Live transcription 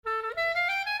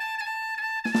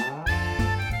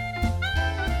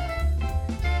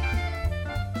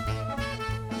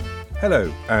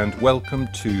Hello and welcome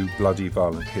to Bloody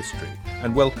Violent History,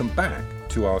 and welcome back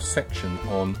to our section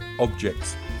on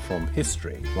objects from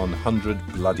history,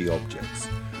 100 bloody objects.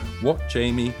 What,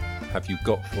 Jamie, have you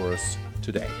got for us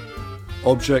today?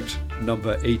 Object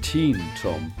number 18,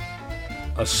 Tom.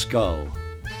 A skull.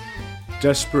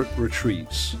 Desperate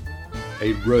retreats.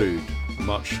 A road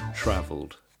much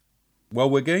travelled. Well,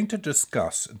 we're going to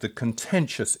discuss the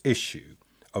contentious issue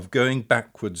of going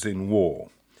backwards in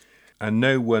war. And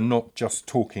no, we're not just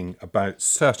talking about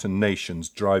certain nations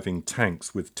driving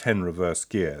tanks with 10 reverse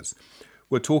gears.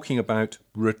 We're talking about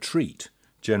retreat,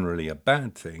 generally a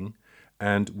bad thing,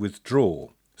 and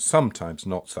withdrawal, sometimes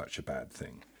not such a bad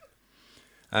thing.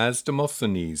 As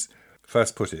Demosthenes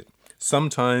first put it,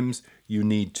 sometimes you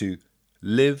need to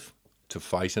live to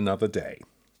fight another day.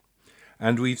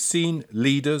 And we've seen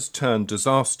leaders turn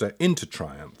disaster into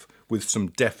triumph with some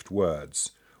deft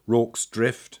words. Rorke's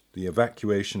Drift, the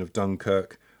evacuation of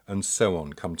Dunkirk, and so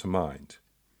on come to mind.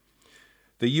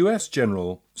 The US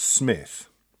General Smith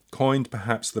coined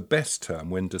perhaps the best term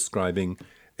when describing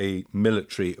a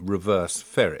military reverse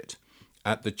ferret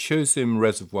at the Chosim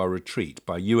Reservoir retreat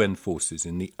by UN forces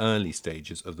in the early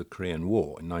stages of the Korean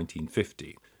War in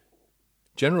 1950.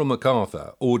 General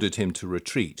MacArthur ordered him to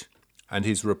retreat, and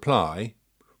his reply,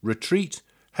 "Retreat?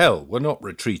 Hell, we're not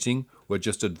retreating, we're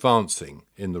just advancing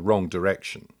in the wrong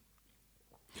direction."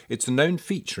 It's a known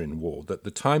feature in war that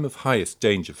the time of highest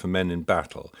danger for men in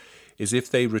battle is if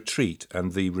they retreat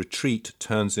and the retreat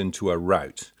turns into a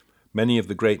rout. Many of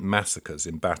the great massacres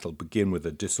in battle begin with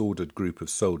a disordered group of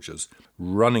soldiers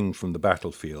running from the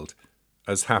battlefield,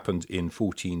 as happened in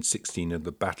 1416 at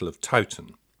the Battle of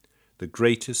Towton, the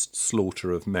greatest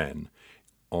slaughter of men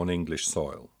on English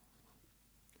soil.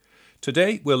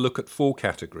 Today we'll look at 4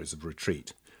 categories of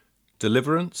retreat: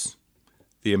 deliverance,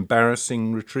 the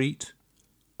embarrassing retreat,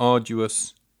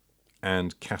 arduous,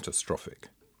 and catastrophic.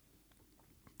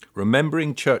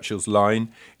 Remembering Churchill's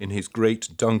line in his great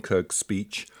Dunkirk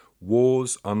speech,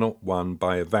 "Wars are not won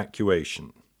by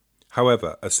evacuation."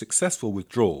 However, a successful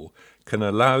withdrawal can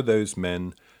allow those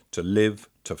men to live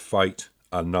to fight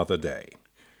another day.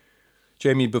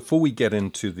 Jamie, before we get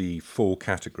into the 4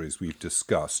 categories we've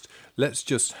discussed, let's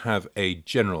just have a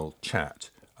general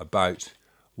chat about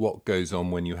what goes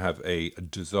on when you have a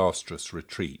disastrous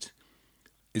retreat.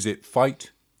 Is it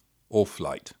fight or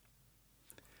flight?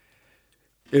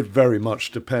 It very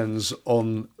much depends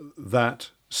on that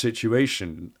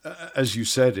situation. As you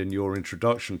said in your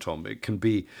introduction, Tom, it can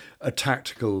be a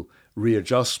tactical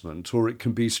readjustment or it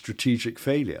can be strategic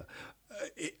failure.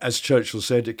 As Churchill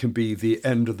said, it can be the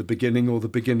end of the beginning or the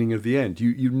beginning of the end.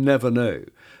 You never know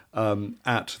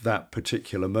at that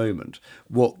particular moment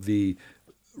what the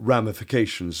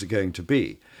ramifications are going to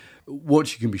be.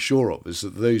 What you can be sure of is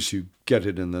that those who get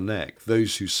it in the neck,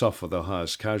 those who suffer the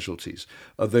highest casualties,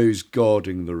 are those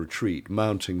guarding the retreat,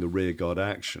 mounting the rearguard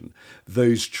action,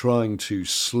 those trying to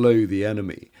slow the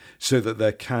enemy so that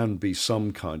there can be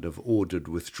some kind of ordered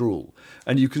withdrawal.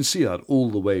 And you can see that all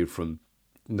the way from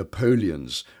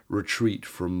Napoleon's retreat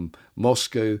from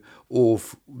Moscow or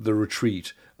the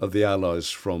retreat of the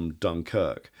Allies from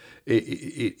Dunkirk.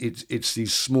 It's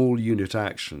these small unit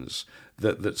actions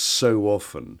that so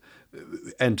often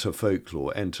enter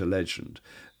folklore, enter legend.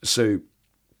 So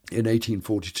in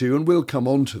 1842, and we'll come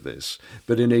on to this,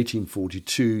 but in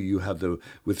 1842 you had the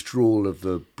withdrawal of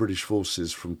the British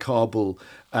forces from Kabul,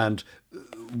 and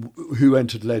who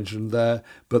entered legend there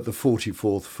but the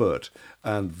 44th Foot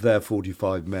and their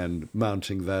 45 men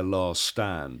mounting their last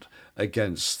stand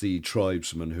against the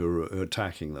tribesmen who were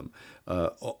attacking them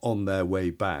on their way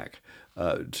back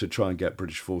to try and get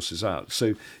British forces out.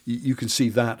 So you can see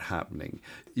that happening.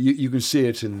 You can see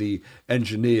it in the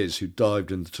engineers who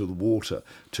dived into the water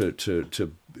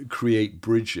to create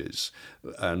bridges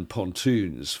and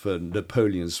pontoons for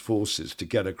Napoleon's forces to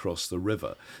get across the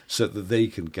river so that they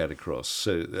can get across,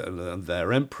 so and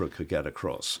their emperor could get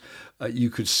across. You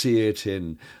could see it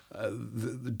in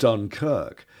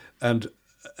Dunkirk. And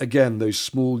again, those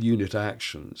small unit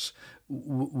actions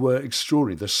were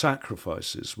extraordinary. The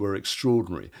sacrifices were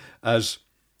extraordinary as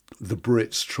the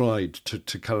Brits tried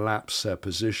to collapse their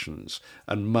positions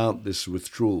and mount this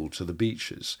withdrawal to the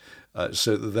beaches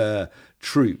so that their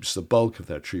troops, the bulk of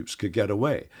their troops, could get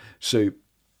away. So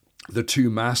the 2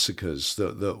 massacres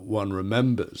that one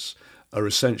remembers are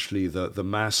essentially the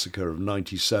massacre of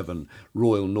 97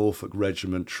 Royal Norfolk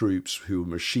Regiment troops who were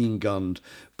machine gunned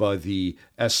by the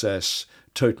SS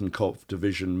Totenkopf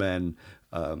Division men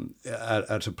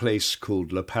at a place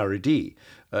called Le Paradis.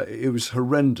 It was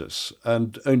horrendous,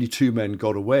 and only 2 men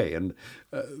got away, and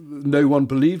no one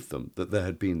believed them that there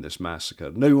had been this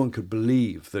massacre. No one could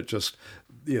believe that just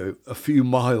a few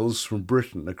miles from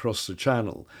Britain across the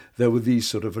Channel, there were these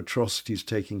sort of atrocities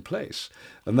taking place.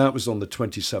 And that was on the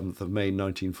 27th of May,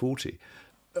 1940.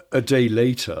 A day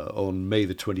later, on May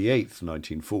the 28th,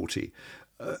 1940,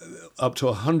 up to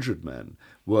 100 men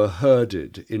were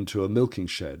herded into a milking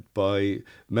shed by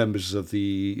members of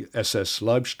the SS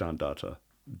Leibstandarte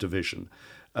division.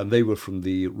 And they were from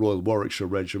the Royal Warwickshire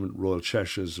Regiment, Royal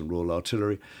Cheshires and Royal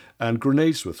Artillery, and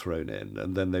grenades were thrown in,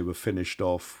 and then they were finished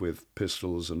off with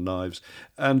pistols and knives.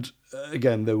 And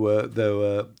again, there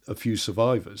were a few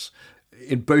survivors.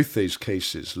 In both these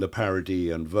cases, Le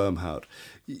Paradis and Wormhout,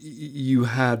 you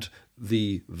had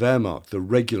the Wehrmacht, the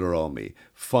regular army,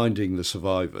 finding the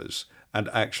survivors and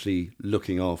actually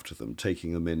looking after them,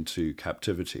 taking them into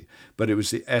captivity. But it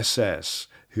was the SS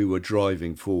who were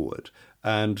driving forward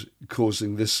and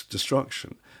causing this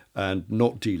destruction and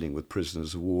not dealing with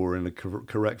prisoners of war in a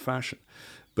correct fashion.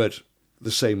 But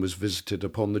the same was visited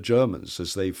upon the Germans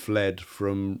as they fled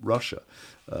from Russia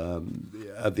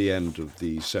at the end of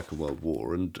the Second World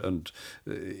War. And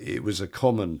it was a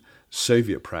common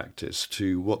Soviet practice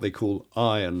to what they call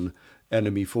iron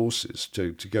enemy forces,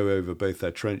 to go over both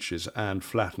their trenches and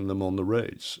flatten them on the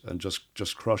roads and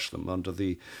just crush them under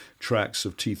the tracks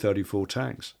of T-34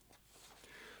 tanks.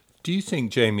 Do you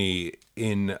think, Jamie,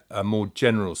 in a more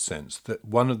general sense, that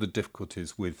one of the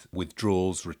difficulties with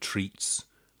withdrawals, retreats,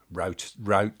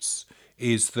 routes,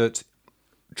 is that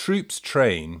troops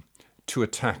train to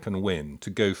attack and win, to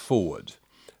go forward,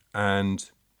 and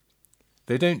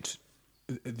they don't...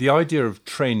 The idea of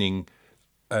training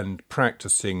and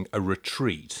practicing a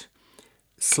retreat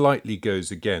slightly goes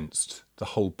against the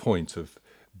whole point of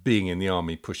being in the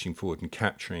army, pushing forward and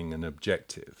capturing an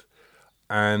objective.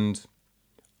 And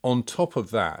on top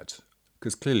of that,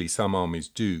 because clearly some armies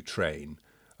do train,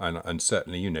 and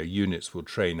certainly, units will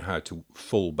train how to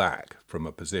fall back from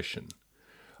a position.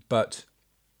 But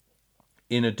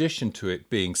in addition to it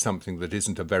being something that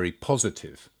isn't a very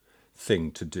positive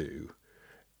thing to do,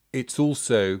 it's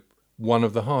also one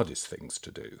of the hardest things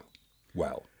to do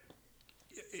well.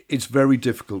 It's very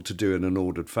difficult to do in an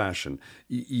ordered fashion.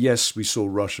 Yes, we saw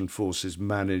Russian forces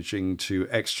managing to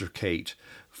extricate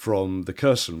from the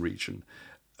Kherson region,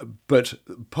 but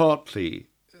partly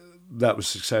that was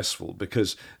successful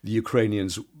because the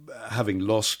Ukrainians, having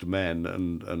lost men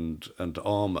and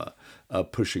armour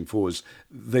pushing forwards,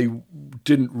 they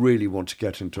didn't really want to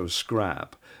get into a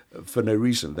scrap for no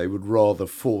reason. They would rather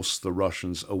force the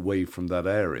Russians away from that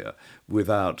area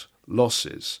without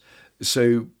losses.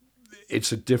 So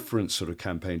it's a different sort of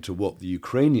campaign to what the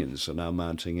Ukrainians are now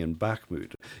mounting in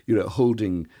Bakhmut,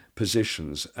 holding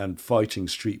positions and fighting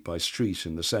street by street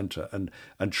in the centre and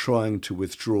trying to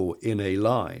withdraw in a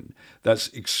line.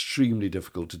 That's extremely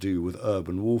difficult to do with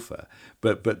urban warfare,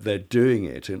 but they're doing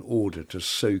it in order to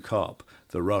soak up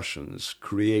the Russians,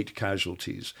 create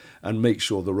casualties, and make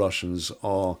sure the Russians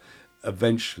are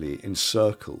eventually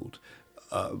encircled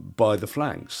by the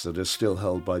flanks that are still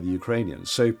held by the Ukrainians.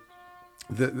 So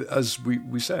as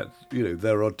we said,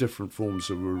 there are different forms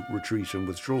of retreat and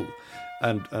withdrawal,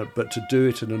 but to do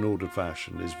it in an ordered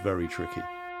fashion is very tricky.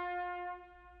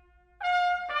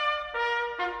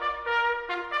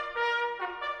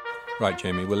 Right,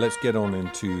 Jamie, well, let's get on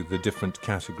into the different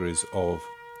categories of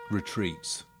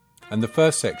retreats. And the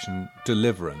first section,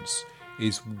 deliverance,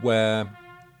 is where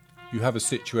you have a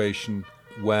situation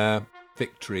where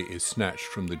victory is snatched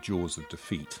from the jaws of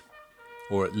defeat,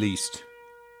 or at least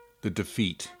the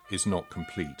defeat is not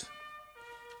complete.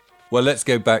 Well, let's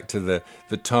go back to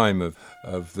the time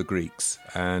of the Greeks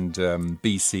and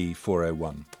BC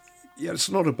 401. Yeah,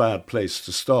 it's not a bad place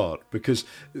to start because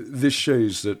this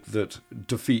shows that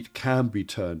defeat can be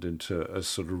turned into a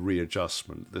sort of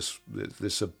readjustment,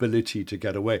 this ability to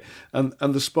get away. And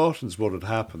the Spartans, what had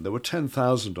happened, there were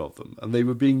 10,000 of them, and they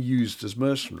were being used as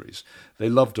mercenaries. They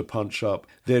loved to punch up.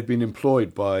 They had been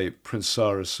employed by Prince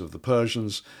Cyrus of the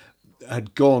Persians,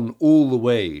 had gone all the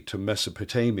way to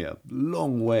Mesopotamia,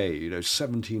 long way,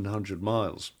 1,700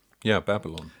 miles. Yeah,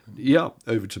 Babylon. Yeah,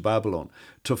 over to Babylon,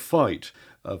 to fight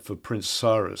for Prince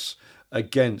Cyrus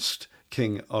against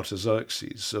King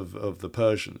Artaxerxes of the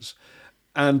Persians.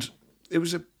 And it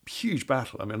was a huge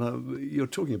battle. I mean, you're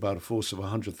talking about a force of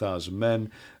 100,000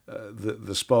 men.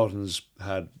 The Spartans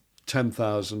had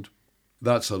 10,000.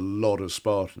 That's a lot of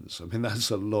Spartans. I mean,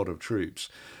 that's a lot of troops.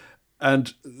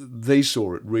 And they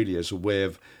saw it really as a way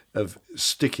of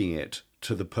sticking it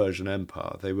to the Persian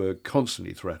Empire. They were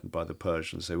constantly threatened by the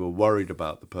Persians. They were worried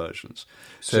about the Persians.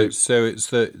 So it's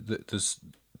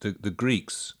the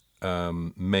Greeks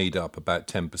made up about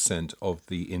 10% of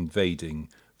the invading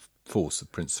force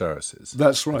of Prince Saras's.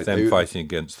 That's right. Them fighting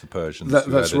against the Persians.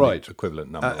 That's right.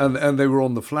 Equivalent number. And they were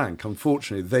on the flank.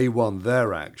 Unfortunately, they won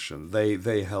their action.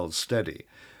 They held steady.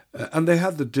 And they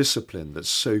had the discipline that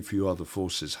so few other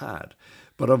forces had.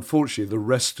 But unfortunately, the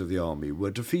rest of the army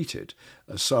were defeated.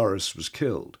 Cyrus was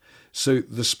killed. So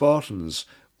the Spartans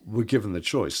were given the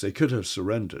choice. They could have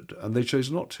surrendered, and they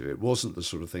chose not to. It wasn't the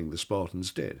sort of thing the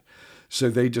Spartans did. So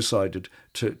they decided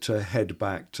to head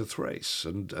back to Thrace.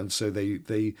 And so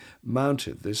they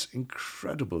mounted this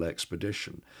incredible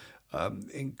expedition,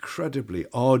 incredibly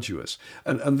arduous.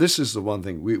 And this is the one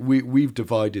thing, we've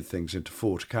divided things into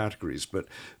four categories, but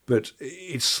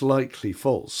it's slightly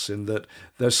false in that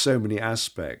there's so many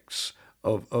aspects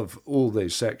of all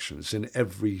those sections in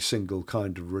every single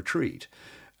kind of retreat.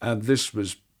 And this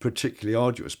was particularly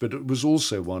arduous, but it was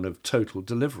also one of total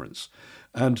deliverance.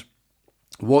 And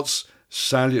what's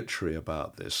salutary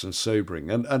about this and sobering,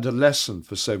 and a lesson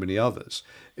for so many others,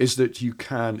 is that you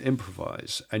can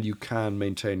improvise and you can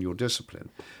maintain your discipline.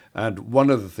 And one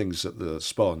of the things that the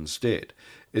Spartans did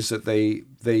is that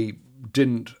they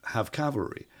didn't have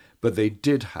cavalry, but they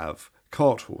did have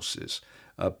cart horses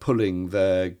pulling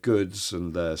their goods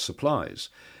and their supplies.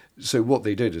 So what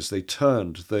they did is they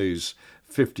turned those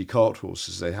 50 cart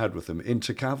horses they had with them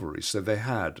into cavalry. So they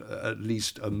had at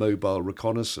least a mobile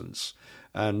reconnaissance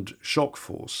and shock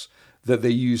force that they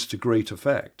used to great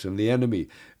effect. And the enemy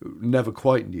never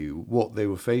quite knew what they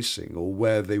were facing or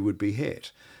where they would be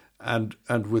hit. And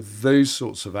with those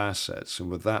sorts of assets and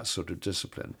with that sort of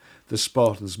discipline, the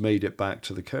Spartans made it back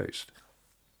to the coast.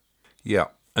 Yeah.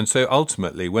 And so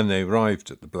ultimately, when they arrived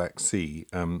at the Black Sea,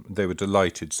 they were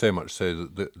delighted, so much so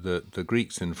that the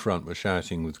Greeks in front were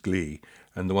shouting with glee,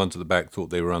 and the ones at the back thought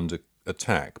they were under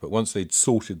attack. But once they'd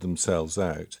sorted themselves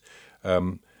out,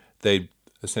 they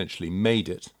essentially made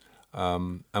it.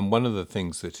 And one of the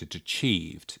things that it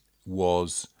achieved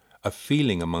was a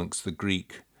feeling amongst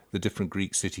the different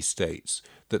Greek city-states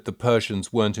that the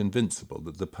Persians weren't invincible,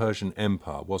 that the Persian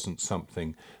Empire wasn't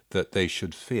something that they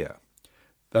should fear.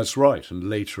 That's right, and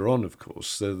later on, of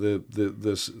course,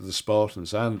 the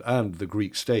Spartans and the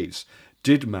Greek states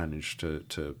did manage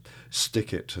to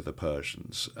stick it to the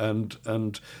Persians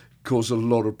and cause a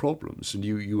lot of problems. And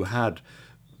you had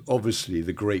obviously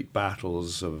the great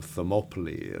battles of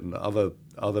Thermopylae and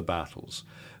other battles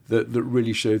that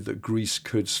really showed that Greece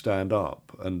could stand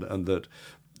up and that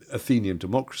Athenian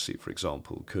democracy, for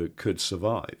example, could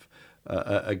survive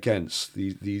against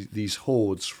these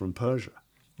hordes from Persia.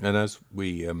 And as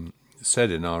we said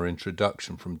in our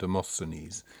introduction from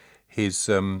Demosthenes, this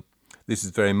is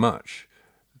very much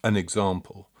an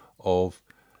example of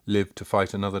live to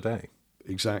fight another day.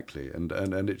 Exactly, and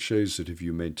it shows that if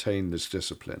you maintain this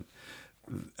discipline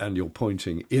and you're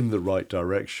pointing in the right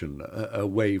direction,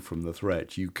 away from the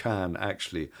threat, you can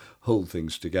actually hold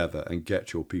things together and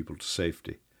get your people to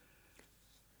safety.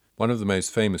 One of the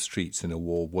most famous retreats in a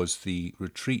war was the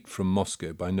retreat from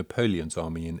Moscow by Napoleon's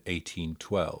army in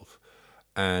 1812.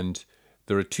 And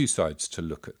there are two sides to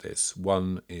look at this.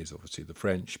 One is obviously the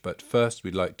French, but first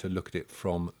we'd like to look at it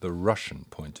from the Russian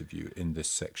point of view in this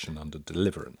section under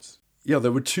Deliverance. Yeah,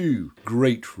 there were two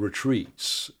great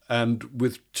retreats and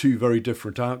with two very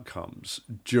different outcomes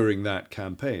during that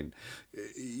campaign.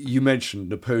 You mentioned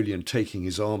Napoleon taking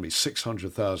his army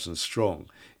 600,000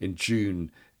 strong in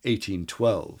June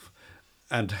 1812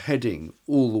 and heading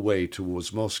all the way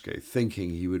towards Moscow,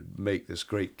 thinking he would make this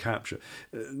great capture.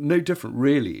 No different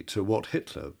really to what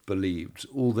Hitler believed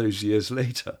all those years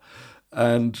later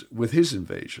and with his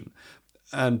invasion.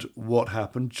 And what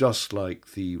happened, just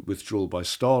like the withdrawal by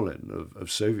Stalin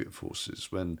of Soviet forces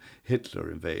when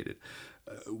Hitler invaded,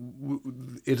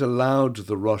 it allowed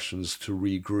the Russians to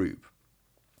regroup.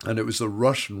 And it was the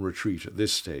Russian retreat at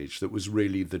this stage that was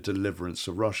really the deliverance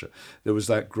of Russia. There was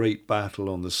that great battle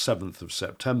on the 7th of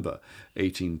September,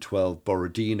 1812,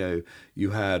 Borodino.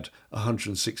 You had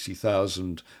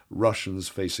 160,000 Russians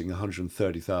facing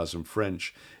 130,000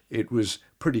 French. It was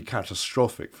pretty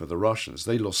catastrophic for the Russians.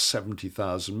 They lost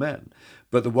 70,000 men.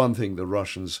 But the one thing the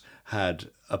Russians had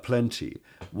aplenty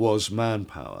was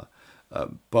manpower.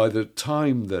 By the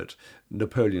time that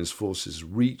Napoleon's forces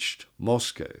reached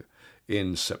Moscow,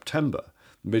 in September,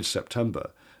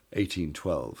 mid-September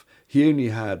 1812, he only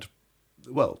had,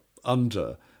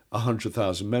 under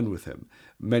 100,000 men with him.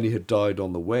 Many had died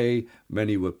on the way,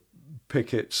 many were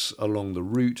pickets along the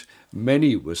route,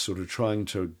 many were sort of trying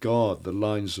to guard the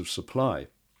lines of supply.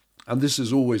 And this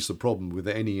is always the problem with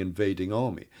any invading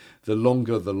army. The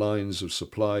longer the lines of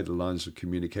supply, the lines of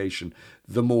communication,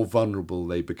 the more vulnerable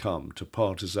they become to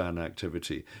partisan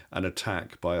activity and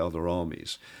attack by other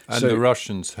armies. And the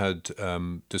Russians had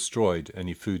destroyed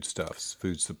any food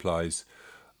supplies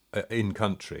in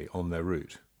country on their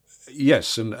route.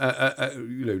 Yes, and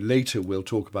later we'll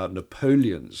talk about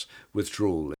Napoleon's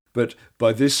withdrawal. But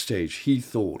by this stage, he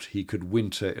thought he could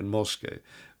winter in Moscow.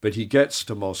 But he gets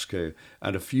to Moscow,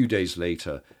 and a few days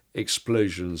later,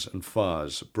 explosions and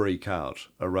fires break out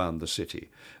around the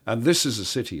city. And this is a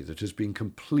city that has been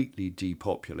completely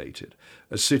depopulated.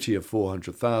 A city of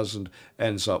 400,000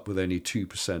 ends up with only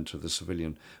 2% of the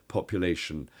civilian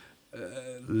population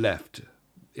left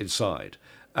inside.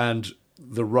 And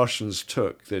the Russians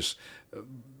took this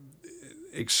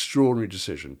extraordinary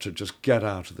decision to just get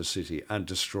out of the city and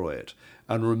destroy it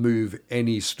and remove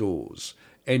any stores,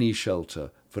 any shelter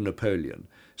for Napoleon.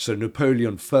 So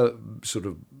Napoleon sort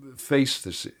of faced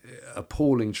this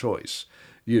appalling choice.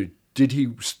 Did he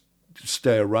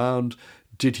stay around?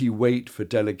 Did he wait for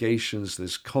delegations,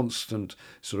 this constant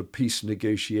sort of peace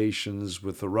negotiations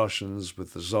with the Russians,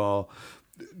 with the Tsar,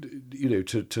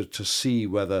 to see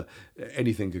whether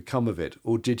anything could come of it,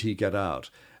 or did he get out?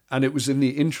 And it was in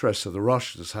the interest of the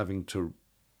Russians having to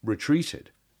retreat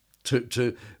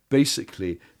to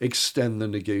basically extend the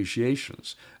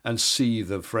negotiations and see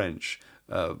the French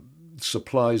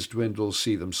supplies dwindle,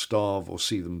 see them starve, or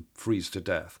see them freeze to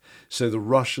death. So the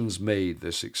Russians made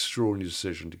this extraordinary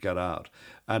decision to get out.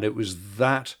 And it was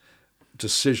that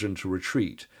decision to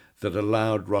retreat that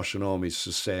allowed Russian armies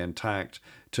to stay intact,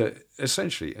 to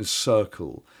essentially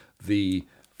encircle the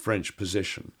French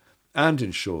position and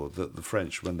ensure that the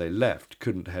French, when they left,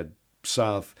 couldn't head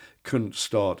south, couldn't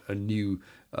start a new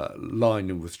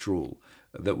line of withdrawal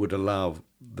that would allow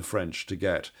the French to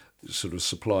get sort of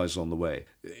supplies on the way.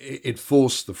 It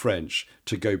forced the French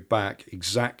to go back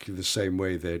exactly the same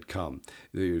way they had come,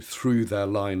 through their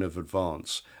line of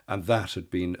advance, and that had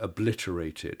been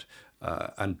obliterated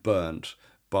and burnt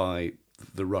by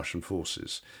the Russian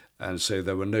forces. And so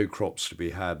there were no crops to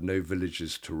be had, no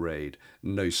villages to raid,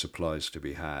 no supplies to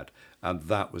be had. And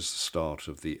that was the start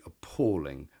of the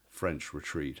appalling French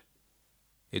retreat.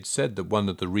 It's said that one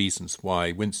of the reasons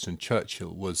why Winston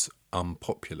Churchill was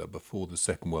unpopular before the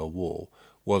Second World War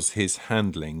was his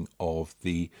handling of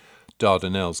the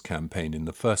Dardanelles campaign in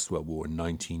the First World War in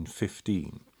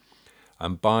 1915.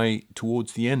 And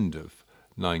towards the end of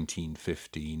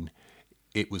 1915,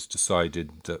 it was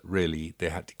decided that really they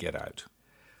had to get out.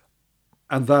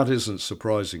 And that isn't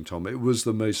surprising, Tom. It was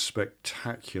the most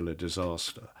spectacular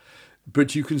disaster.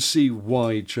 But you can see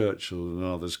why Churchill and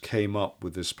others came up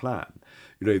with this plan.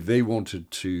 They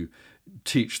wanted to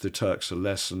teach the Turks a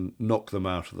lesson, knock them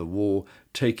out of the war,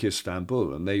 take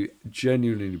Istanbul. And they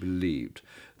genuinely believed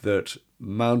that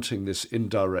mounting this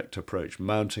indirect approach,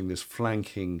 mounting this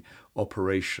flanking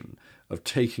operation of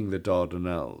taking the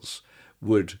Dardanelles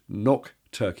would knock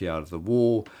Turkey out of the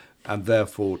war and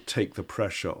therefore take the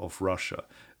pressure off Russia,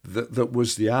 that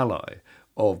was the ally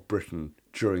of Britain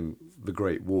during the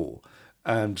Great War.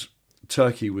 And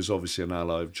Turkey was obviously an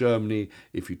ally of Germany.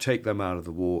 If you take them out of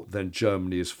the war, then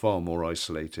Germany is far more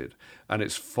isolated, and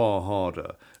it's far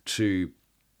harder to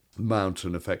mount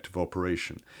an effective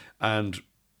operation. And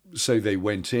so they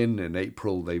went in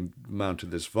April, they mounted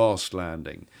this vast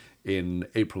landing in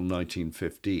April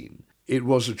 1915. It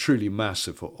was a truly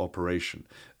massive operation.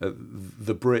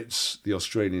 The Brits, the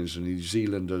Australians and New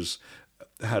Zealanders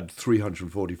had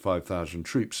 345,000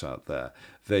 troops out there.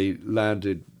 They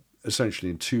landed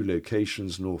essentially in two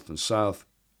locations, north and south,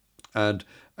 and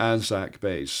Anzac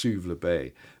Bay, Suvla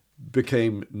Bay,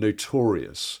 became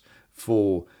notorious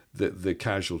for the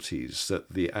casualties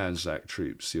that the Anzac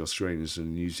troops, the Australians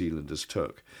and New Zealanders,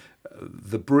 took.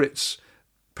 The Brits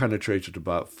penetrated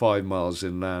about 5 miles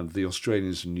inland. The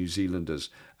Australians and New Zealanders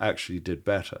actually did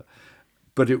better.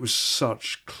 But it was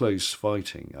such close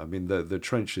fighting. I mean, the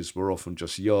trenches were often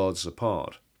just yards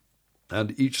apart.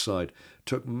 And each side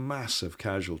took massive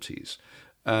casualties.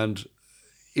 And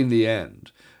in the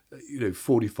end,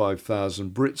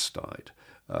 45,000 Brits died.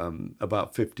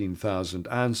 About 15,000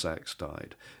 Anzacs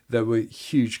died. There were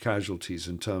huge casualties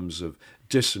in terms of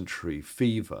dysentery,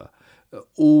 fever,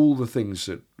 all the things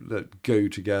that go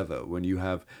together when you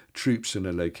have troops in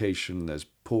a location. There's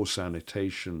poor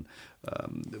sanitation,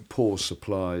 poor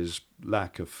supplies,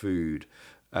 lack of food,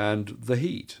 and the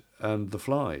heat, and the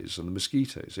flies, and the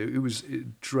mosquitoes. It was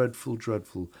dreadful,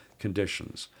 dreadful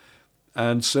conditions.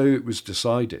 And so it was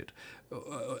decided,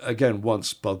 again,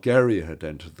 once Bulgaria had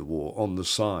entered the war on the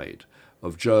side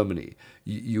of Germany,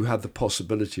 you had the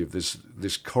possibility of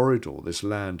this corridor, this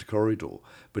land corridor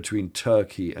between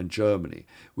Turkey and Germany,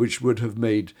 which would have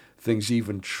made things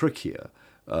even trickier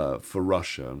for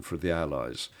Russia and for the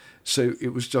Allies. So it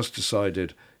was just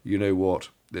decided, you know what,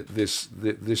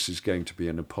 this is going to be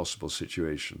an impossible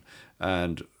situation,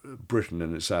 and Britain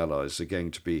and its allies are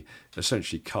going to be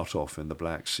essentially cut off in the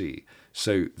Black Sea.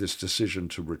 So this decision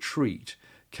to retreat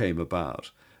came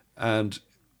about, and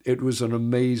it was an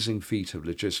amazing feat of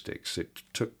logistics. It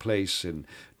took place in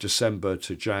December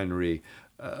to January,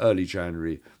 early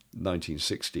January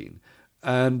 1916,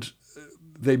 and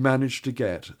they managed to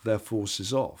get their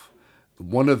forces off.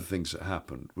 One of the things that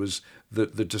happened was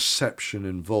that the deception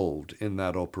involved in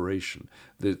that operation,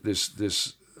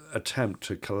 this attempt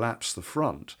to collapse the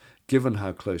front, given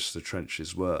how close the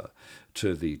trenches were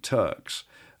to the Turks,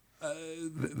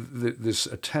 this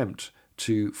attempt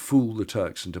to fool the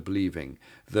Turks into believing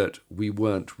that we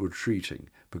weren't retreating,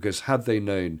 because had they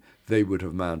known, they would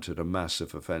have mounted a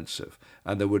massive offensive,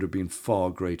 and there would have been far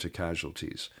greater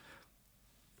casualties.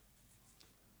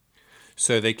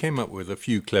 So they came up with a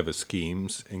few clever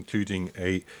schemes, including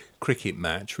a cricket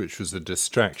match, which was a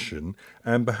distraction,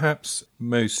 and perhaps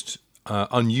most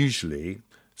unusually,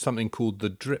 something called the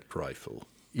drip rifle.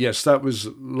 Yes, that was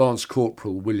Lance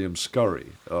Corporal William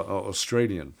Scurry, an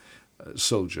Australian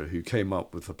soldier who came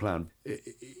up with the plan.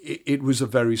 It was a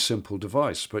very simple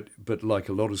device, but like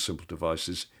a lot of simple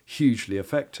devices, hugely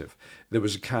effective. There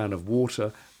was a can of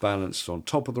water balanced on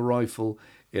top of the rifle.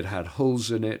 It had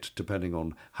holes in it, depending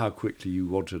on how quickly you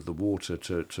wanted the water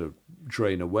to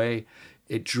drain away.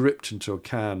 It dripped into a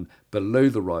can below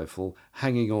the rifle,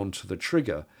 hanging on to the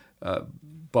trigger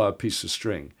by a piece of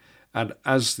string. And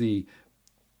as the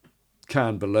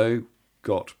can below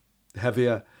got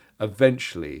heavier,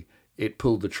 eventually it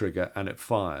pulled the trigger and it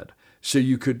fired. So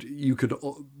you could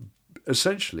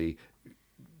essentially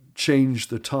change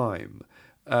the time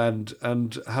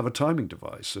and have a timing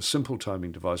device, a simple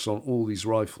timing device on all these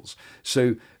rifles.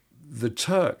 So the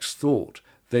Turks thought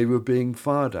they were being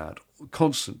fired at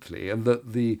constantly, and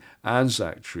that the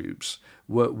Anzac troops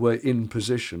were in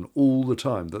position all the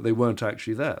time, that they weren't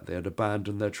actually there. They had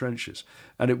abandoned their trenches.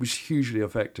 And it was hugely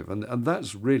effective. And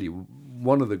that's really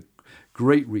one of the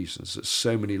great reasons that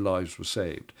so many lives were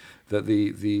saved, that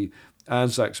the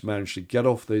Anzacs managed to get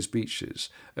off those beaches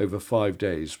over 5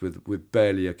 days with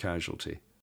barely a casualty.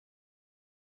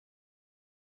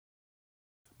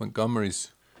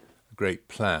 Montgomery's great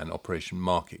plan, Operation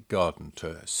Market Garden,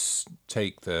 to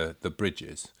take the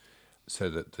bridges so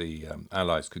that the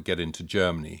Allies could get into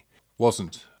Germany,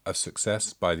 wasn't a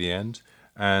success by the end,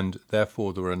 and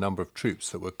therefore there were a number of troops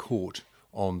that were caught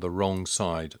on the wrong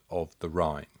side of the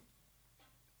Rhine.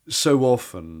 So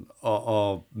often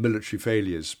our military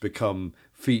failures become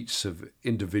feats of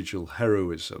individual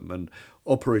heroism, and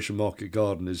Operation Market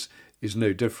Garden is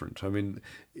no different. I mean,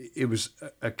 it was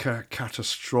a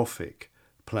catastrophic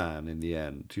plan in the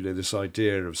end. You know, this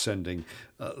idea of sending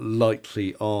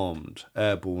lightly armed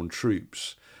airborne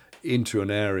troops into an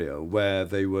area where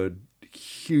they were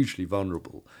hugely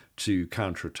vulnerable to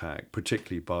counterattack,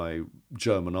 particularly by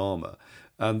German armour.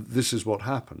 And this is what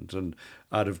happened. And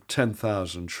out of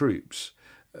 10,000 troops,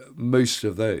 most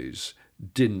of those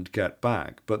didn't get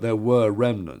back, but there were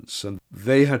remnants, and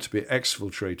they had to be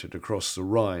exfiltrated across the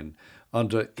Rhine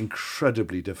under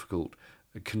incredibly difficult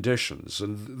conditions.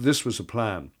 And this was a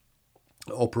plan,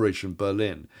 Operation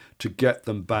Berlin, to get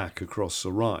them back across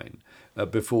the Rhine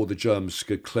before the Germans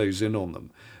could close in on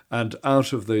them. And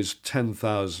out of those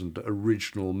 10,000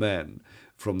 original men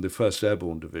from the 1st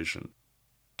Airborne Division,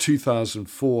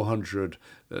 2,400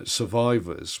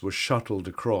 survivors were shuttled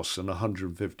across in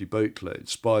 150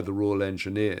 boatloads by the Royal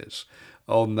Engineers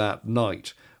on that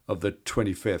night of the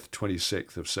 25th,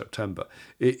 26th of September.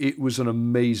 It was an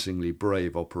amazingly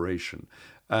brave operation,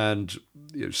 and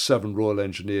 7 Royal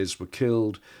Engineers were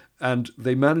killed, and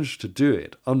they managed to do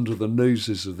it under the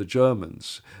noses of the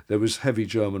Germans. There was heavy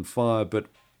German fire, but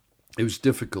it was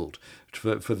difficult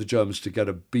for the Germans to get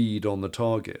a bead on the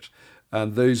target.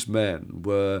 And those men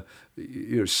were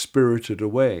spirited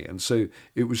away. And so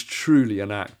it was truly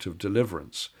an act of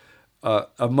deliverance.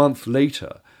 A month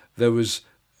later, there was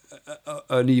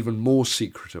an even more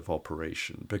secretive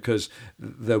operation, because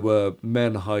there were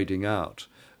men hiding out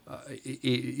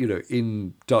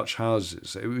in Dutch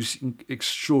houses. It was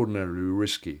extraordinarily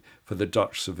risky for the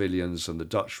Dutch civilians and the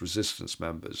Dutch resistance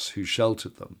members who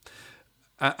sheltered them,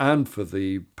 and for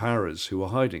the paras who were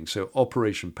hiding. So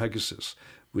Operation Pegasus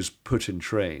was put in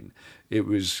train. It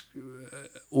was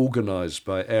organised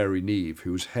by Airey Neave,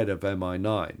 who was head of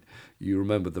MI9. You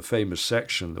remember the famous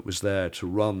section that was there to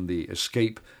run the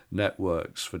escape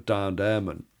networks for downed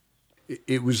airmen.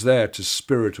 It was there to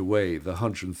spirit away the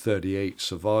 138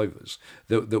 survivors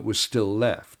that were still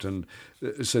left. And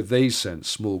So they sent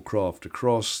small craft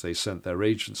across, they sent their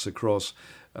agents across.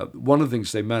 One of the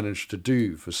things they managed to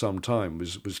do for some time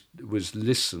was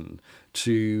listen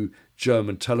to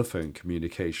German telephone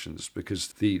communications, because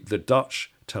the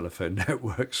Dutch telephone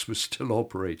networks were still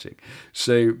operating.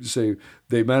 So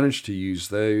they managed to use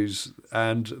those,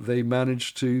 and they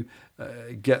managed to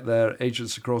get their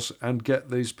agents across and get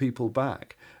those people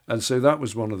back. And so that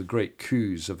was one of the great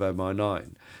coups of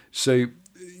MI9. So,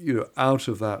 out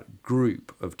of that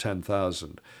group of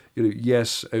 10,000,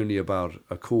 yes, only about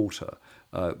a quarter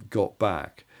got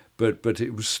back, but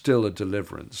it was still a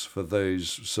deliverance for those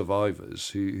survivors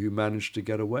who managed to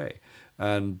get away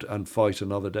and fight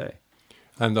another day.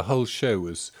 And the whole show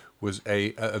was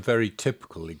a very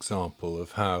typical example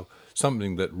of how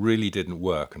something that really didn't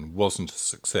work and wasn't a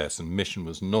success and mission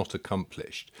was not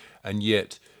accomplished, and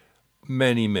yet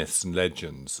many myths and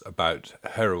legends about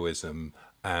heroism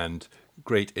and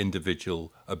great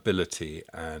individual ability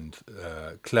and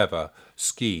clever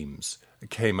schemes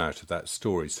came out of that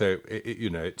story. So,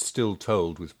 it's still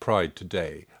told with pride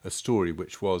today, a story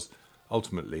which was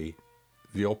ultimately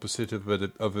the opposite of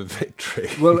a victory.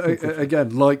 Well,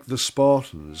 again, like the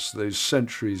Spartans, those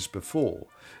centuries before,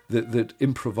 that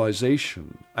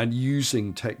improvisation and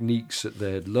using techniques that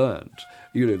they had learned,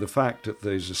 the fact that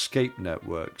those escape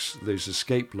networks, those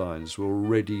escape lines were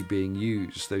already being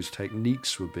used, those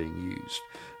techniques were being used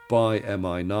by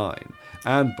MI9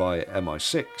 and by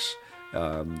MI6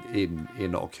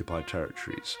 in occupied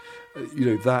territories.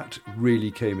 That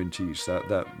really came into use.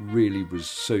 That really was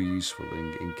so useful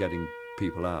in getting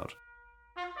people out.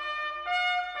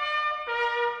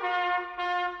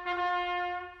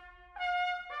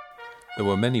 There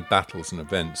were many battles and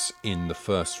events in the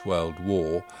First World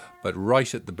War, but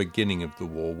right at the beginning of the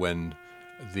war, when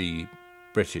the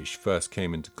British first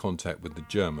came into contact with the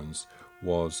Germans,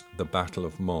 was the Battle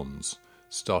of Mons,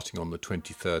 starting on the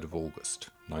 23rd of August,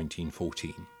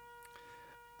 1914.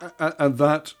 And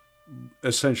that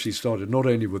essentially started not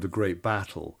only with a great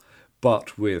battle,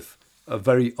 but with a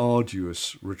very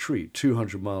arduous retreat,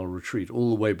 200-mile retreat, all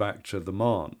the way back to the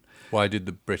Marne. Why did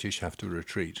the British have to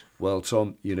retreat? Well,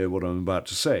 Tom, you know what I'm about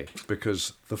to say,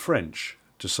 because the French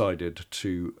decided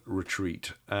to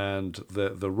retreat, and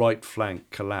the right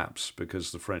flank collapsed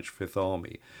because the French Fifth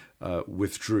Army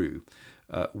withdrew,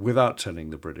 without telling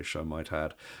the British, I might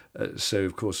add. So,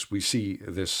 of course, we see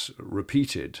this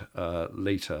repeated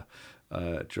later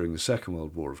during the Second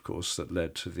World War, of course, that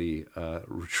led to the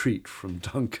retreat from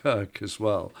Dunkirk as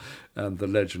well, and the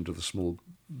legend of the small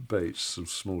boats, some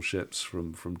small ships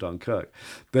from Dunkirk.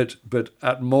 But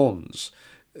at Mons,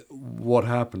 what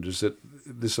happened is that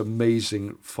this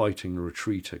amazing fighting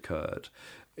retreat occurred.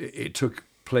 It took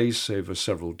place over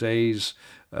several days.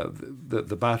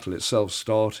 The battle itself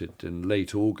started in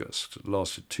late August. It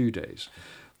lasted 2 days.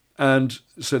 And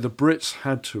so the Brits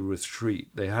had to retreat,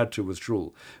 they had to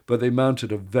withdraw, but they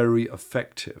mounted a very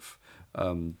effective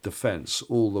defence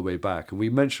all the way back. And we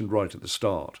mentioned right at the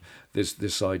start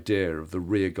this idea of the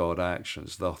rearguard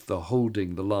actions, the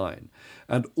holding the line.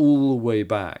 And all the way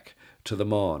back to the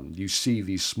Marne, you see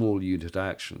these small unit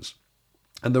actions.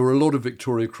 And there were a lot of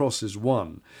Victoria Crosses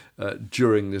won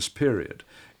during this period.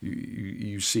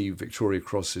 You see Victoria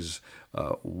Crosses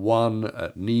won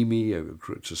at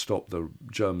Nîmes to stop the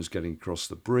Germans getting across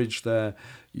the bridge there.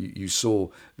 You saw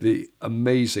the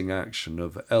amazing action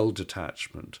of L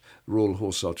Detachment, Royal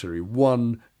Horse Artillery,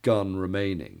 1 gun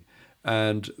remaining.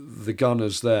 And the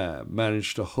gunners there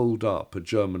managed to hold up a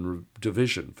German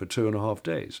division for 2.5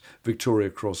 days.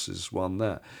 Victoria Crosses won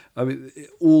there. I mean,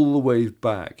 all the way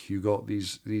back, you got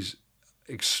these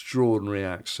extraordinary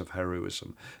acts of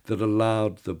heroism that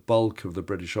allowed the bulk of the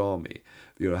British Army,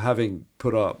 having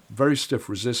put up very stiff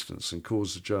resistance and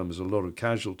caused the Germans a lot of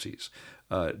casualties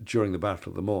during the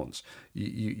Battle of the Mons.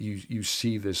 You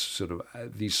see this sort of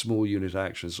these small unit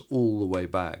actions all the way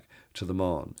back to the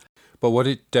Marne. But what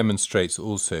it demonstrates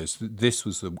also is that this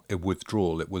was a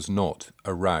withdrawal, it was not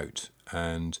a rout,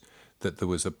 and that there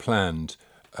was a planned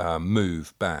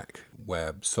move back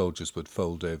where soldiers would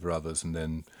fold over others and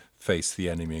then face the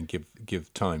enemy and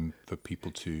give time for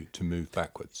people to move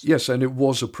backwards. Yes, and it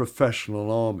was a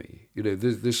professional army.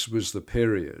 This was the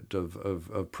period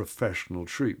of professional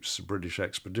troops, the British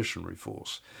Expeditionary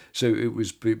Force. So it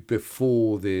was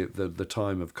before the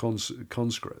time of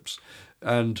conscripts.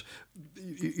 And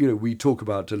we talk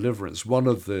about deliverance. One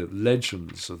of the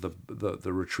legends of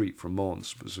the retreat from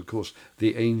Mons was, of course,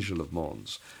 the Angel of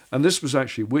Mons. And this was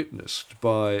actually witnessed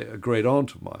by a great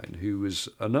aunt of mine who was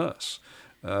a nurse,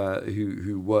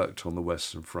 who worked on the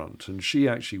Western Front, and she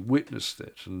actually witnessed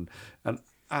it and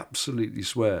absolutely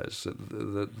swears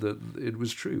that it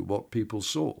was true, what people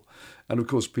saw. And of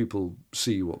course, people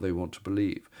see what they want to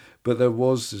believe. But there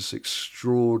was this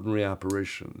extraordinary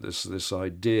apparition, this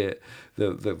idea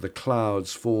that the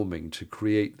clouds forming to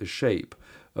create the shape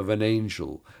of an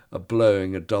angel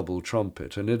blowing a double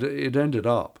trumpet. And it ended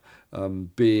up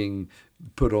being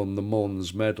put on the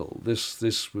Mons medal.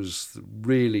 This was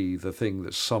really the thing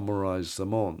that summarized the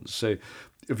Mons. So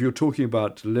if you're talking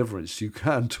about deliverance, you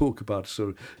can talk about sort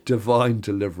of divine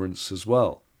deliverance as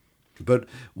well. But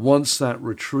once that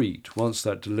retreat, once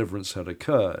that deliverance had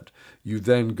occurred, you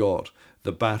then got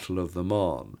the Battle of the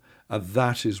Marne. And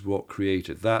that is what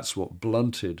created, that's what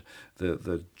blunted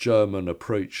the German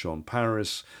approach on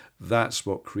Paris. That's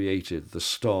what created the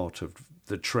start of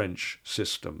the trench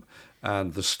system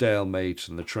and the stalemate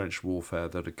and the trench warfare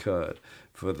that occurred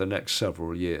for the next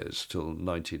several years till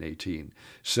 1918.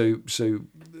 So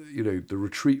the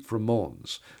retreat from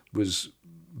Mons was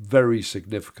very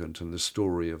significant in the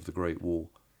story of the Great War.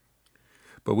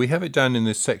 But we have it down in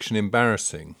this section,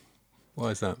 embarrassing. Why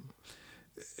is that?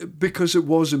 Because it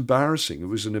was embarrassing. It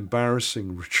was an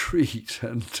embarrassing retreat,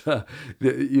 and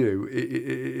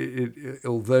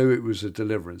although it was a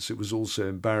deliverance, it was also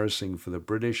embarrassing for the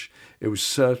British. It was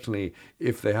certainly,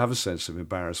 if they have a sense of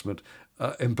embarrassment,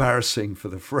 embarrassing for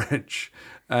the French,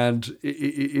 and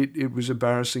it was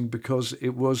embarrassing because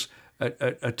it was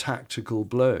a tactical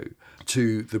blow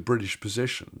to the British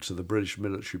position, to the British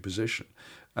military position.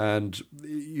 And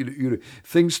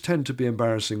things tend to be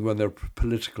embarrassing when there are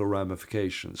political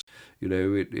ramifications.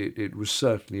 It was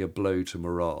certainly a blow to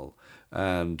morale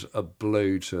and a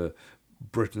blow to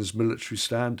Britain's military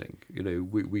standing.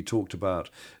 We talked about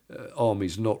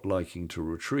armies not liking to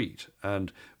retreat,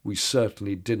 and we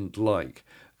certainly didn't like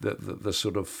the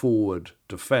sort of forward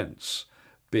defence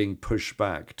being pushed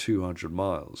back 200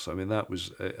 miles. I mean, that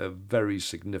was a very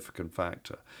significant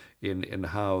factor in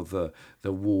how the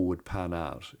war would pan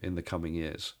out in the coming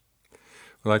years.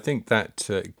 Well, I think that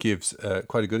gives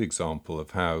quite a good example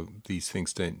of how these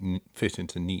things don't fit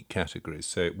into neat categories.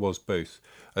 So it was both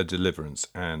a deliverance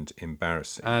and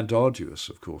embarrassing. And arduous,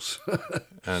 of course.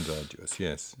 And arduous,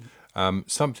 yes.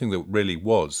 Something that really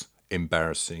was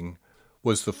embarrassing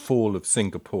was the fall of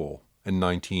Singapore in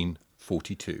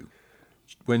 1942.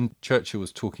 When Churchill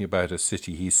was talking about a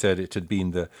city, he said it had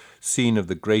been the scene of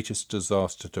the greatest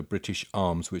disaster to British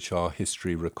arms which our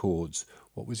history records.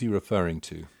 What was he referring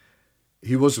to?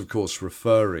 He was, of course,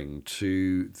 referring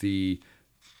to the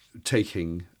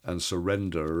taking and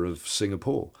surrender of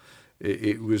Singapore.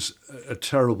 It was a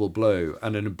terrible blow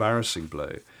and an embarrassing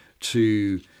blow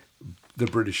to the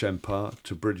British Empire,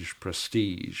 to British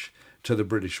prestige, to the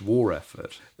British war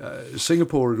effort.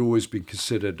 Singapore had always been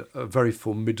considered a very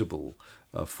formidable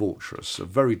fortress, a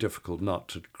very difficult nut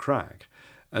to crack.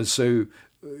 And so,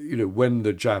 when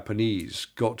the Japanese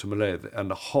got to Malaya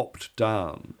and hopped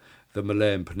down the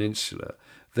Malayan Peninsula,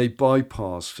 they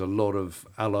bypassed a lot of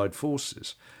Allied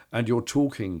forces. And you're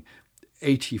talking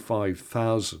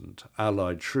 85,000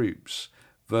 Allied troops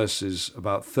versus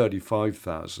about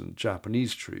 35,000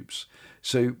 Japanese troops.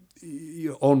 So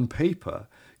on paper,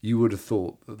 you would have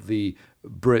thought that the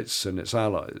Brits and its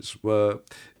allies were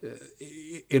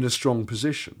in a strong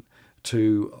position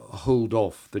to hold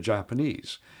off the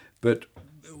Japanese. But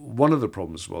one of the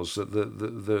problems was that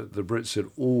the Brits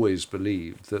had always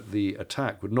believed that the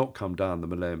attack would not come down the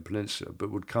Malayan Peninsula,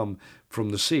 but would come from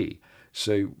the sea.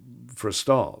 So for a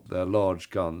start, their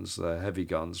large guns, their heavy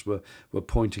guns, were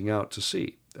pointing out to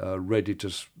sea, ready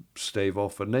to stave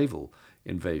off a naval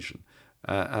invasion.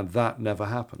 And that never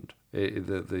happened.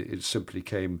 It simply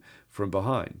came from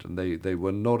behind, and they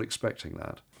were not expecting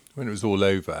that. When it was all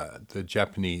over, the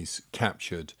Japanese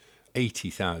captured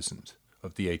 80,000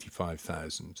 of the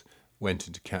 85,000, went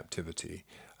into captivity,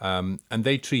 and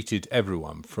they treated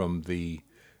everyone from the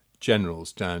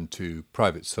generals down to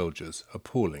private soldiers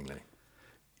appallingly.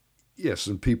 Yes,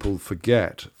 and people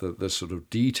forget the sort of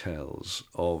details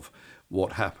of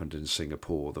what happened in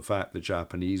Singapore. The fact the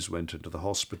Japanese went into the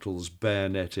hospitals,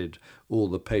 bayoneted all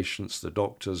the patients, the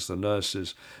doctors, the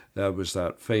nurses. There was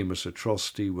that famous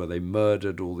atrocity where they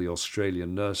murdered all the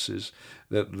Australian nurses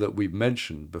that we've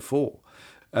mentioned before.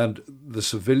 And the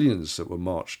civilians that were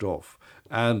marched off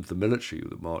and the military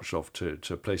that marched off to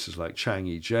places like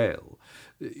Changi Jail,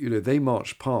 they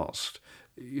marched past,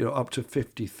 up to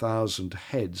 50,000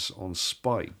 heads on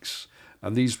spikes.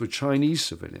 And these were Chinese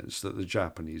civilians that the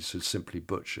Japanese had simply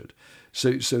butchered.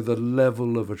 So the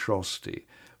level of atrocity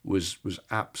was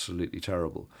absolutely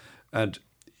terrible. And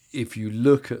if you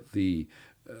look at the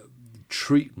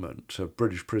treatment of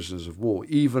British prisoners of war,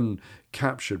 even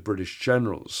captured British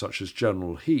generals such as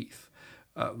General Heath,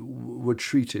 were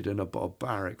treated in a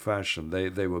barbaric fashion.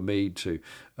 They were made to,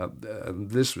 and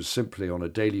this was simply on a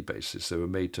daily basis. They were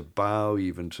made to bow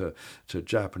even to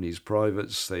Japanese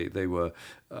privates. They were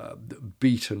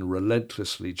beaten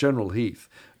relentlessly. General Heath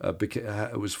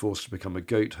was forced to become a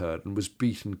goat herd and was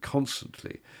beaten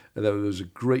constantly. There was a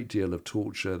great deal of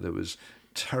torture. There was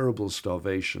terrible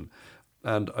starvation.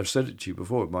 And I've said it to you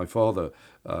before, my father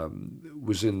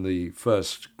was in the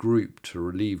first group to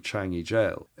relieve Changi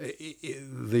Jail.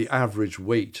 The average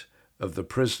weight of the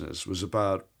prisoners was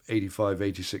about 85,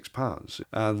 86 pounds.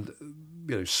 And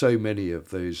so many of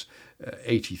those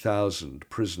 80,000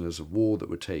 prisoners of war that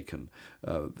were taken,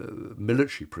 the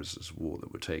military prisoners of war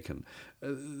that were taken,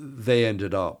 they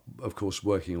ended up, of course,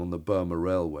 working on the Burma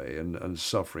Railway and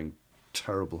suffering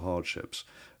terrible hardships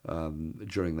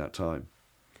during that time.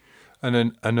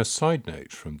 And a side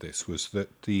note from this was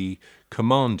that the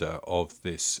commander of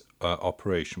this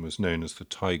operation was known as the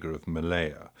Tiger of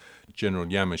Malaya, General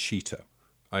Yamashita.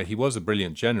 He was a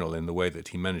brilliant general in the way that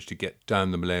he managed to get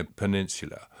down the Malay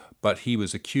Peninsula, but he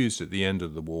was accused at the end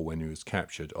of the war, when he was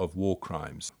captured, of war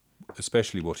crimes,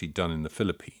 especially what he'd done in the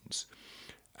Philippines.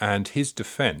 And his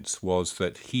defense was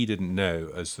that he didn't know,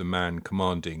 as the man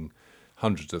commanding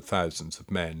hundreds of thousands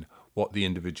of men, what the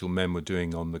individual men were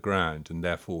doing on the ground, and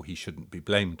therefore he shouldn't be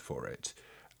blamed for it.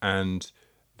 And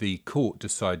the court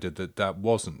decided that that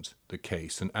wasn't the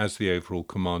case, and as the overall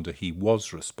commander, he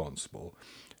was responsible,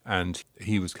 and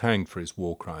he was hanged for his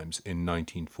war crimes in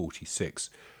 1946.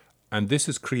 And this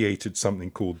has created something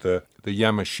called the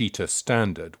Yamashita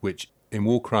Standard, which in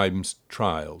war crimes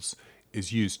trials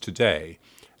is used today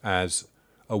as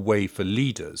a way for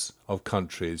leaders of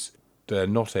countries that are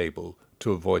not able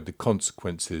to avoid the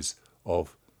consequences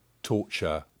of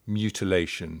torture,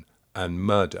 mutilation, and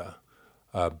murder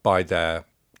by their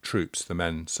troops, the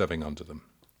men serving under them.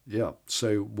 Yeah,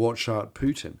 so watch out,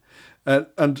 Putin.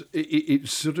 And it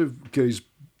sort of goes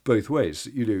both ways.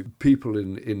 People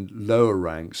in lower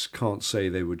ranks can't say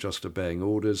they were just obeying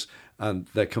orders, and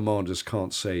their commanders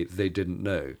can't say they didn't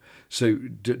know. So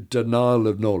denial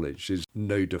of knowledge is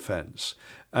no defense.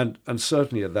 And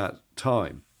certainly at that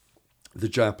time, the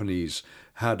Japanese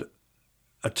had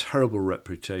a terrible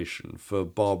reputation for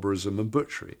barbarism and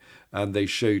butchery, and they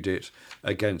showed it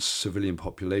against civilian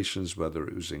populations, whether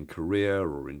it was in Korea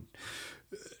or in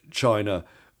China,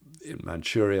 in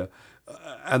Manchuria,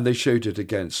 and they showed it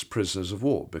against prisoners of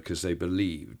war because they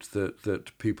believed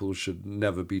that people should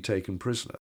never be taken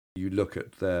prisoner. You look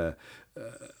at their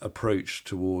approach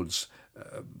towards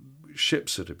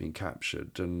ships that have been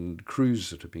captured and crews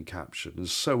that have been captured, and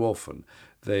so often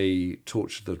they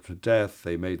tortured them to death.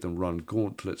 They made them run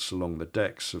gauntlets along the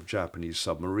decks of Japanese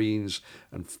submarines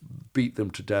and beat them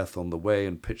to death on the way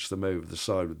and pitched them over the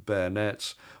side with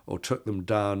bayonets, or took them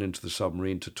down into the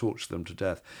submarine to torture them to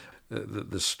death.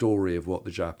 The story of what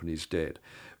the Japanese did.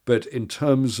 But in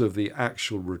terms of the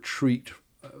actual retreat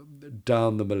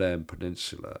down the Malayan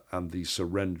Peninsula and the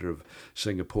surrender of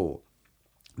Singapore,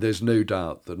 there's no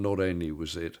doubt that not only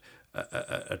was it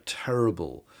a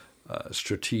terrible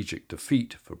strategic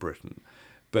defeat for Britain,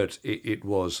 but it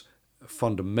was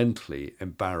fundamentally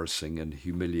embarrassing and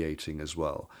humiliating as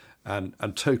well, and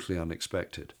totally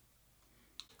unexpected.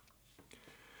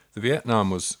 The Vietnam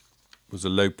was a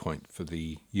low point for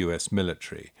the US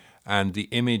military, and the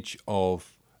image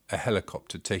of a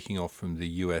helicopter taking off from the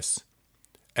US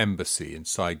embassy in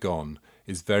Saigon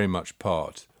is very much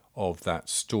part of that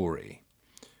story.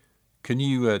 Can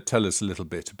you tell us a little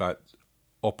bit about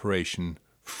Operation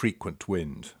Frequent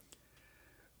Wind?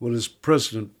 Well, as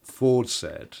President Ford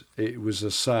said, it was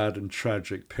a sad and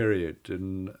tragic period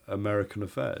in American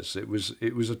affairs. It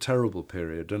was a terrible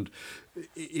period, and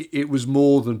it was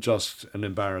more than just an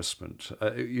embarrassment.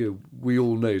 We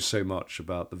all know so much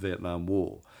about the Vietnam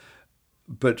War,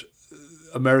 but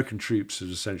American troops had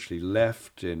essentially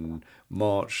left in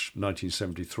March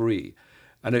 1973,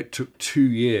 and it took 2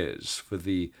 years for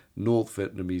the North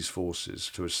Vietnamese forces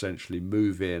to essentially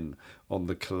move in on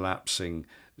the collapsing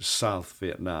South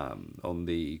Vietnam, on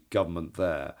the government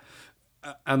there.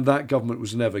 And that government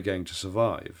was never going to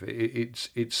survive.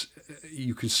 It's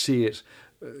you can see it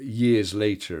years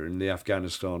later in the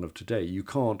Afghanistan of today. You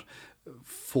can't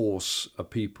force a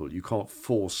people, you can't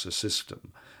force a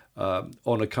system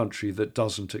on a country that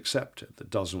doesn't accept it,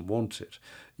 that doesn't want it.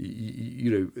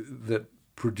 That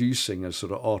producing a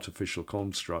sort of artificial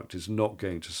construct is not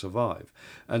going to survive.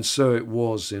 And so it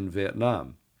was in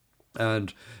Vietnam.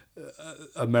 And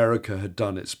America had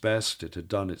done its best, it had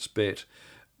done its bit,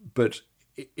 but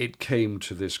it came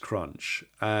to this crunch.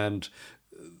 And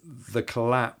the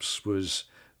collapse was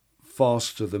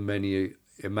faster than many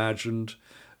imagined.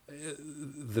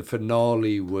 The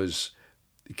finale was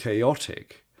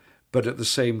chaotic, but at the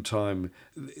same time,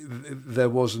 there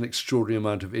was an extraordinary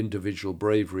amount of individual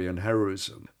bravery and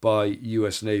heroism by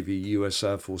US Navy, US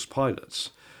Air Force pilots.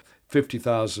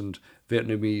 50,000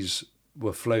 Vietnamese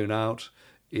were flown out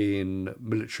in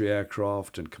military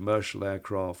aircraft and commercial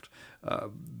aircraft.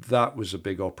 That was a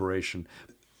big operation.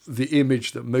 The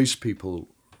image that most people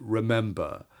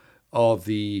remember are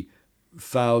the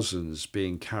thousands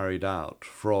being carried out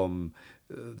from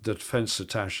the Defense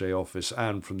Attaché office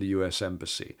and from the US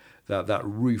Embassy, that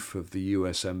roof of the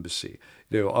US Embassy.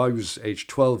 I was age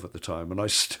 12 at the time, and I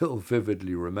still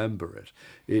vividly remember it.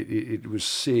 It was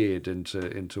seared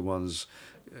into one's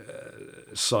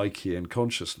psyche and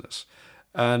consciousness.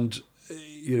 And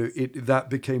that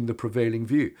became the prevailing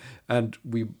view. And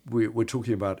we're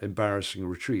talking about embarrassing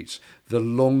retreats. The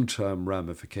long-term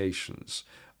ramifications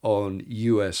on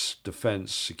US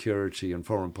defense, security, and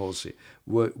foreign policy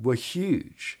were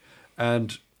huge.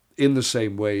 And in the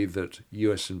same way that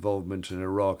US involvement in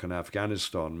Iraq and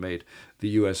Afghanistan made the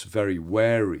US very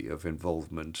wary of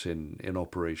involvement in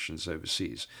operations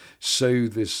overseas, so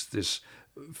this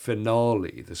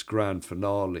finale, this grand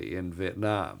finale in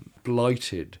Vietnam,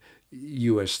 blighted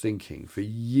US thinking for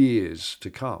years to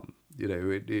come.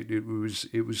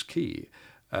 It was key.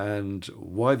 And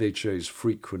why they chose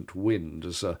Frequent Wind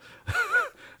as a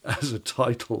as a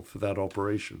title for that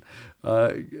operation,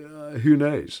 who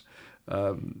knows?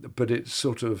 But it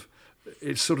sort of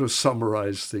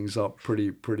summarised things up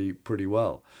pretty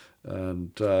well.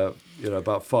 And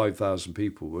about 5,000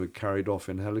 people were carried off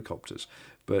in helicopters,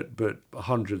 but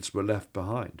hundreds were left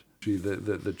behind.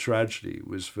 The tragedy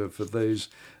was for those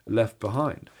left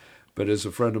behind. But as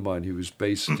a friend of mine who was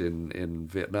based in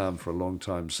Vietnam for a long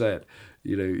time said,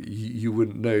 you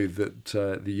wouldn't know that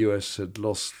the US had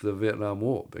lost the Vietnam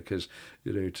War, because,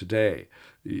 today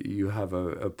you have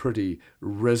a pretty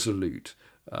resolute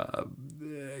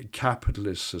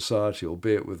capitalist society,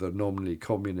 albeit with a nominally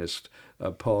communist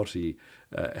party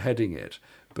heading it.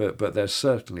 But they're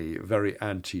certainly very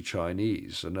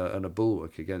anti-Chinese and a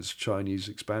bulwark against Chinese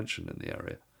expansion in the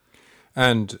area.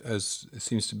 And as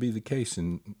seems to be the case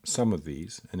in some of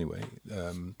these, anyway,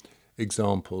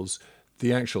 examples,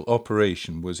 the actual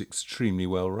operation was extremely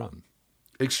well run.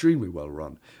 Extremely well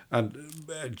run. And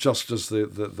just as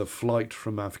the flight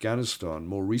from Afghanistan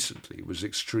more recently was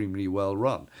extremely well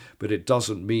run. But it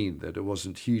doesn't mean that it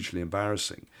wasn't hugely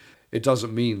embarrassing. It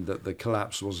doesn't mean that the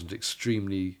collapse wasn't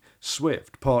extremely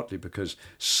swift, partly because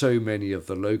so many of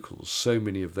the locals, so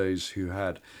many of those who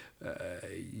had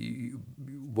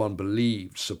one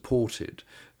believed supported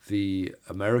the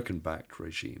American-backed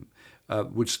regime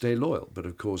would stay loyal. But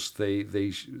of course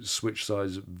they switch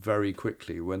sides very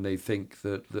quickly when they think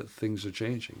that things are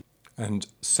changing. And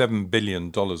 $7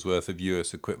 billion worth of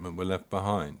US equipment were left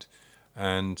behind.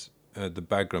 And the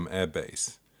Bagram Air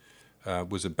Base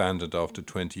was abandoned after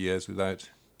 20 years without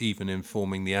even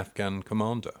informing the Afghan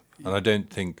commander. And I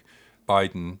don't think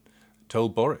Biden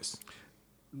told Boris.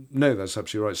 No, that's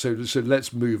absolutely right. So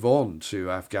let's move on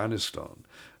to Afghanistan.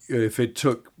 If it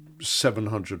took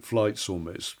 700 flights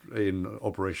almost in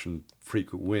Operation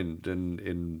Frequent Wind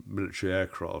in military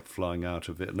aircraft flying out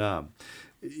of Vietnam,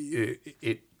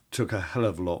 it took a hell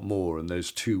of a lot more in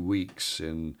those 2 weeks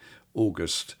in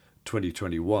August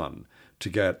 2021 to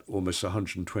get almost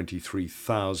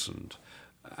 123,000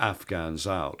 Afghans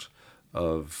out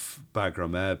of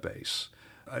Bagram Air Base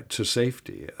to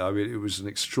safety. I mean, it was an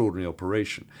extraordinary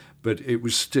operation, but it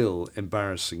was still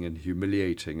embarrassing and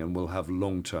humiliating and will have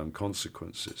long-term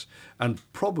consequences. And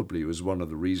probably was one of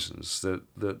the reasons that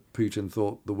Putin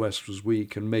thought the West was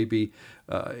weak and maybe,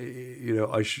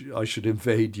 I should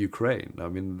invade Ukraine. I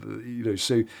mean,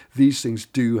 so these things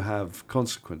do have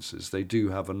consequences. They do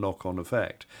have a knock-on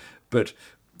effect. But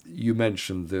you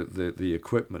mentioned the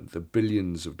equipment, the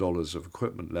billions of dollars of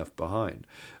equipment left behind.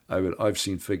 I've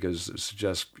seen figures that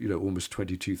suggest almost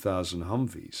 22,000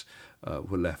 Humvees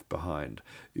were left behind.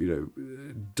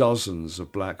 Dozens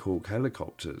of Black Hawk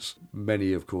helicopters.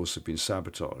 Many, of course, have been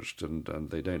sabotaged and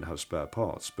they don't have spare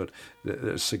parts. But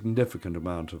there's a significant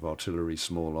amount of artillery,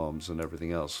 small arms, and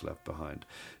everything else left behind.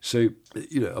 So,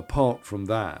 apart from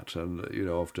that, and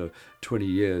after 20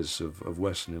 years of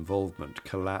Western involvement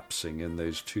collapsing in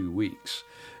those 2 weeks,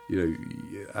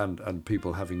 and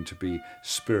people having to be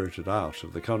spirited out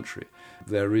of the country,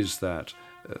 there is that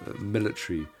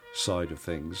military side of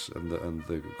things and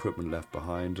the equipment left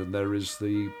behind, and there is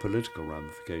the political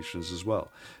ramifications as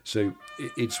well. So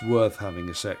it's worth having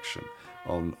a section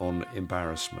on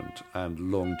embarrassment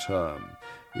and long-term,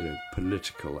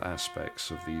 political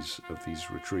aspects of these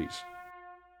retreats.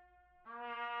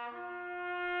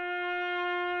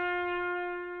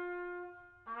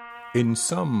 In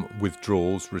some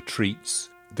withdrawals, retreats,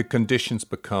 the conditions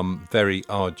become very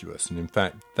arduous, and in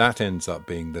fact that ends up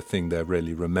being the thing they're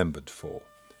really remembered for.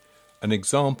 An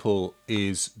example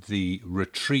is the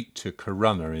retreat to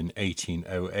Corunna in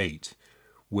 1808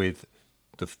 with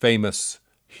the famous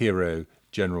hero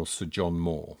General Sir John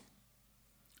Moore.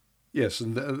 Yes,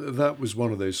 and that was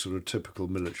one of those sort of typical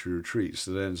military retreats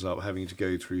that ends up having to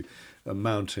go through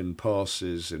mountain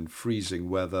passes in freezing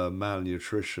weather,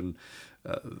 malnutrition.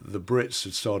 The Brits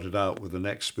had started out with an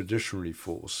expeditionary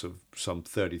force of some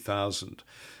 30,000,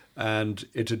 and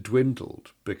it had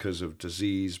dwindled because of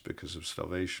disease, because of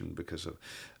starvation, because of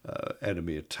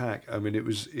enemy attack. I mean, it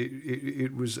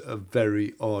was a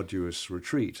very arduous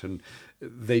retreat, and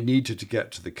they needed to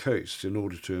get to the coast in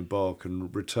order to embark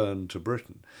and return to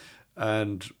Britain.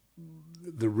 And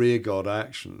the rearguard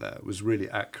action there was really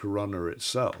at Corunna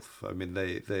itself. I mean,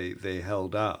 they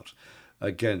held out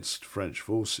against French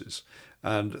forces,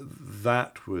 and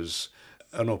that was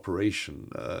an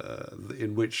operation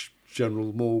in which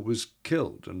General Moore was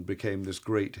killed and became this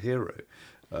great hero.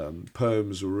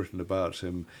 Poems were written about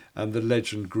him, and the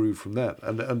legend grew from that.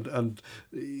 And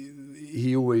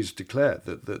he always declared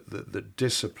that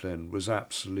discipline was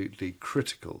absolutely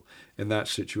critical in that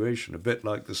situation, a bit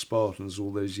like the Spartans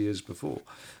all those years before.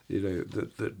 You know,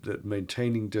 that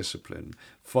maintaining discipline,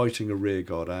 fighting a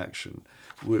rearguard action,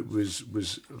 was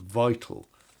vital,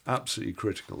 absolutely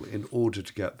critical, in order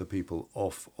to get the people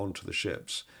off onto the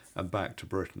ships and back to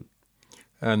Britain.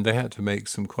 And they had to make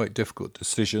some quite difficult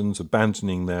decisions,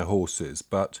 abandoning their horses.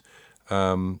 But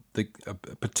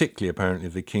particularly, apparently,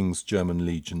 the King's German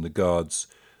Legion, the Guards,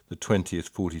 the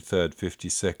 20th, 43rd,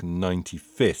 52nd,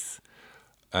 95th,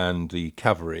 and the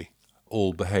cavalry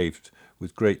all behaved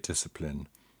with great discipline.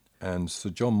 And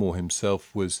Sir John Moore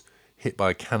himself was hit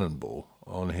by a cannonball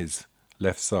on his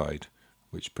left side,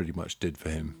 which pretty much did for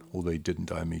him, although he didn't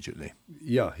die immediately.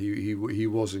 Yeah, he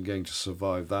wasn't going to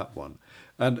survive that one.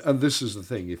 And this is the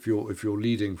thing: if you're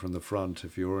leading from the front,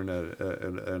 if you're in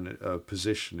a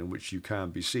position in which you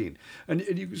can be seen, and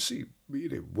you can see, you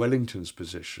know, Wellington's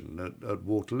position at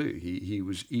Waterloo, he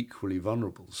was equally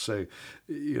vulnerable. So,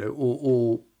 you know,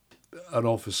 or an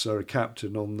officer, a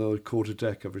captain on the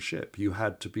quarterdeck of a ship, you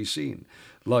had to be seen,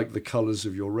 like the colours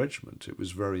of your regiment. It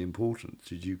was very important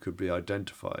that you could be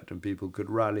identified and people could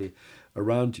rally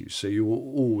around you. So you were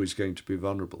always going to be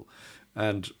vulnerable.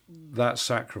 And that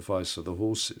sacrifice of the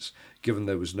horses, given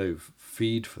there was no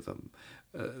feed for them,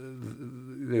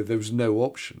 there was no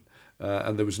option,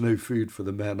 and there was no food for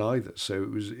the men either. So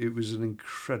it was an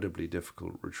incredibly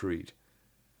difficult retreat.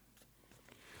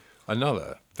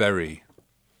 Another very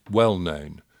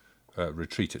well-known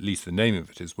retreat, at least the name of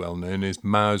it is well-known, is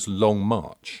Mao's Long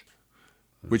March,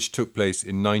 which took place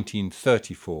in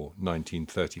 1934,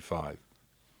 1935.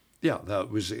 Yeah, that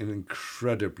was an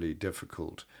incredibly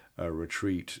difficult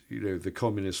retreat. You know, the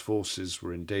communist forces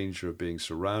were in danger of being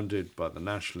surrounded by the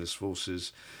nationalist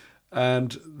forces,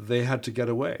 and they had to get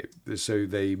away. So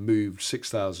they moved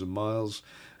 6,000 miles,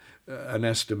 an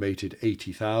estimated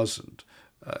 80,000,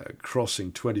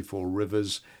 crossing 24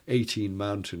 rivers, 18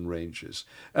 mountain ranges.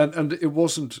 And it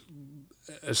wasn't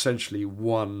essentially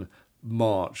one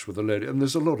march with a load, and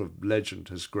there's a lot of legend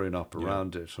has grown up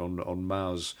around it on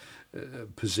Mao's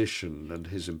position and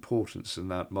his importance in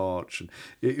that march. And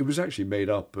it was actually made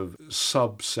up of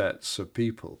subsets of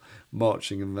people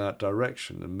marching in that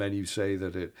direction, and many say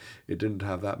that it didn't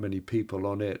have that many people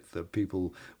on it, that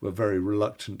people were very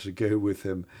reluctant to go with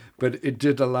him, but it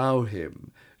did allow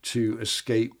him to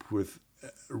escape with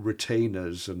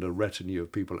retainers and a retinue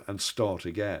of people and start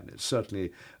again. It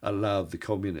certainly allowed the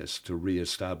communists to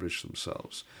re-establish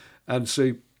themselves. And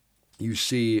so you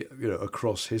see, you know,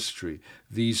 across history,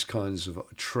 these kinds of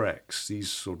treks,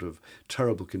 these sort of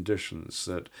terrible conditions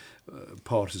that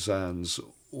partisans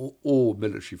or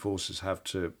military forces have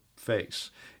to face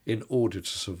in order to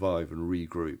survive and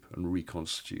regroup and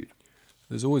reconstitute.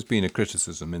 There's always been a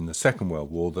criticism in the Second World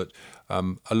War that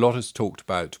a lot has talked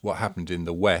about what happened in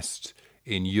the West,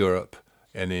 in Europe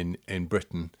and in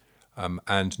Britain,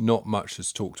 and not much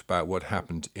has talked about what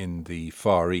happened in the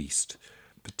Far East.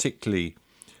 Particularly,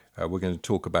 we're going to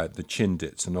talk about the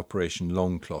Chindits and Operation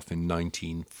Longcloth in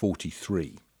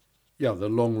 1943. Yeah, the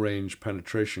long-range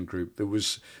penetration group that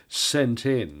was sent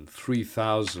in,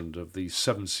 3,000 of the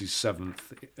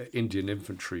 77th Indian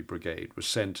Infantry Brigade was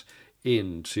sent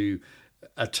in to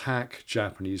attack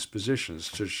Japanese positions,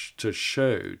 to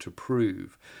show, to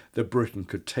prove that Britain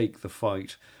could take the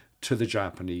fight to the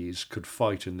Japanese, could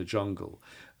fight in the jungle.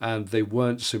 And they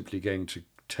weren't simply going to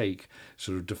take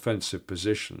sort of defensive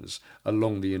positions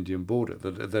along the Indian border,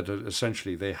 that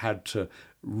essentially they had to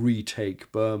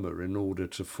retake Burma in order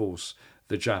to force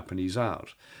the Japanese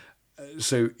out.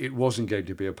 So it wasn't going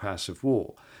to be a passive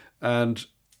war. And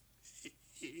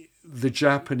the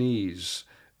Japanese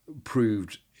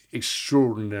proved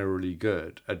extraordinarily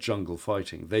good at jungle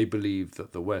fighting. They believed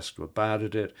that the West were bad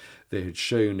at it. They had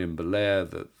shown in Malaya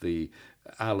that the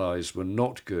Allies were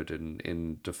not good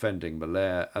in defending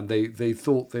Malaya, and they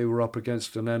thought they were up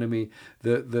against an enemy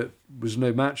that was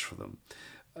no match for them.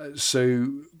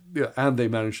 And they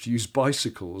managed to use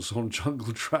bicycles on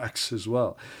jungle tracks as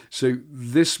well. So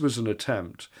this was an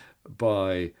attempt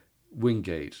by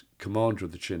Wingate, commander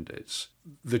of the Chindits.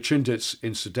 The Chindits,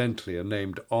 incidentally, are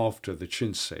named after the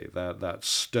Chinsei, that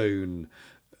stone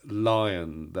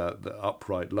lion, the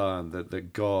upright lion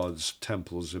that guards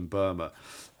temples in Burma.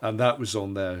 And that was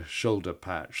on their shoulder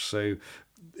patch. So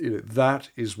that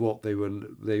is what they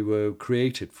were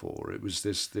created for. It was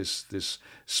this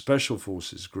special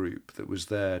forces group that was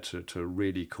there to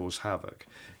really cause havoc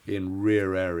in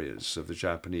rear areas of the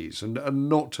Japanese and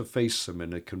not to face them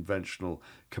in a conventional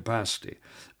capacity.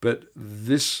 But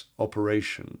this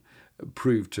operation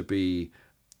proved to be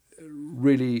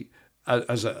really,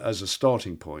 as a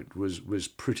starting point, was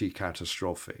pretty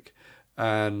catastrophic,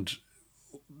 and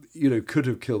could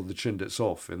have killed the Chindits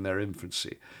off in their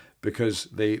infancy, because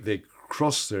they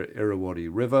crossed the Irrawaddy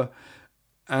River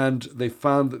and they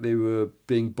found that they were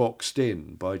being boxed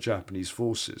in by Japanese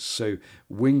forces. So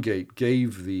Wingate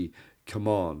gave the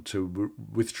command to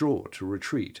withdraw, to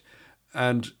retreat.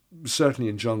 And certainly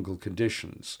in jungle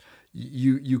conditions,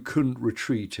 you couldn't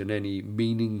retreat in any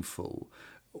meaningful,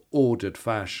 ordered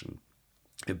fashion.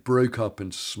 It broke up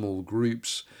into small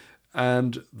groups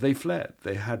and they fled.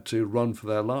 They had to run for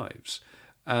their lives.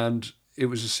 And it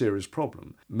was a serious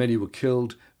problem. Many were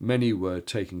killed, many were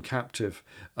taken captive.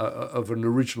 Of an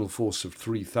original force of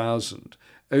 3,000,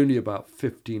 only about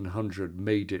 1,500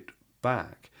 made it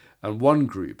back. And one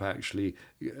group actually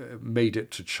made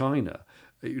it to China.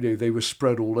 They were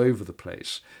spread all over the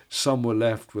place. Some were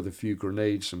left with a few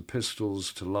grenades and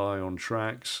pistols to lie on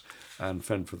tracks and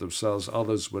fend for themselves.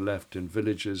 Others were left in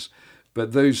villages.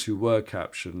 But those who were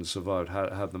captured and survived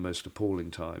had the most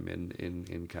appalling time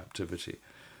in captivity.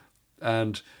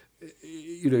 And,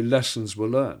 lessons were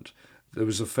learned. There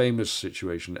was a famous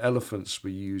situation. Elephants were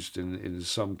used in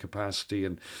some capacity,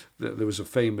 and there was a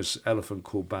famous elephant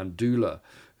called Bandula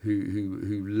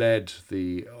who led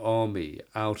the army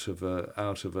out of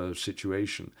a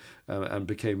situation and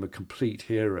became a complete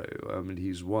hero. I mean,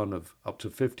 he's one of up to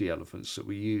 50 elephants that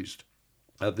we used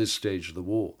at this stage of the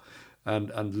war,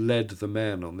 and led the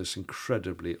men on this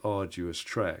incredibly arduous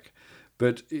trek.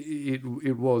 But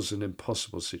it was an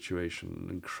impossible situation,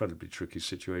 an incredibly tricky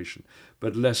situation.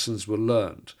 But lessons were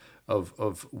learned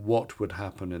of what would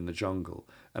happen in the jungle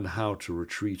and how to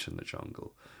retreat in the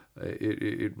jungle.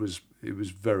 It was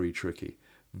very tricky,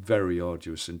 very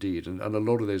arduous indeed. And a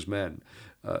lot of those men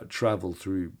travelled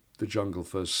through the jungle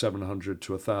for 700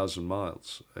 to 1,000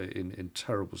 miles in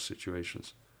terrible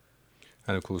situations.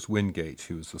 And of course, Wingate,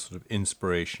 who was the sort of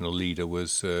inspirational leader,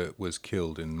 was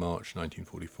killed in March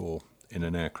 1944 in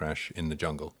an air crash in the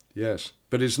jungle. Yes,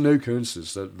 but it's no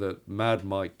coincidence that Mad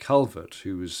Mike Calvert,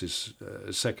 who was his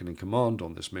second in command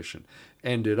on this mission,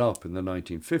 ended up in the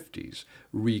 1950s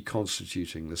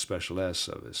reconstituting the Special Air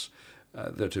Service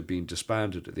that had been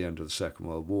disbanded at the end of the Second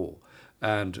World War.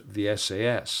 And the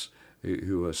SAS,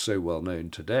 who are so well known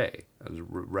today and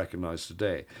recognized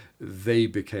today, they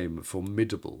became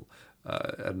formidable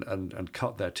and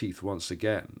cut their teeth once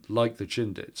again, like the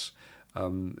Chindits,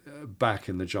 back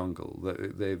in the jungle.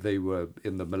 They were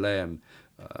in the Malayan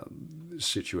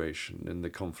situation, in the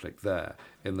conflict there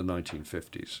in the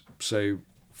 1950s. So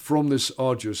from this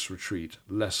arduous retreat,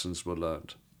 lessons were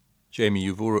learned. Jamie,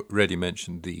 you've already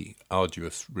mentioned the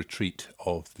arduous retreat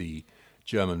of the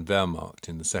German Wehrmacht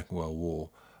in the Second World War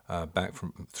back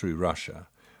through Russia.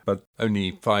 But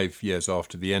only 5 years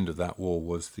after the end of that war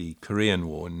was the Korean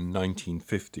War in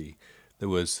 1950. There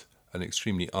was an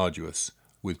extremely arduous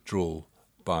withdrawal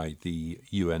by the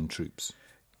UN troops.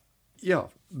 Yeah,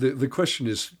 the question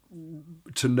is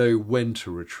to know when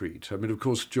to retreat. I mean, of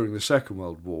course, during the Second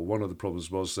World War, one of the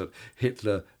problems was that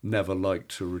Hitler never liked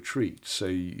to retreat. So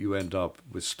you end up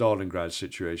with Stalingrad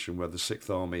situation where the Sixth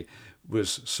Army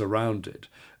was surrounded.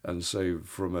 And so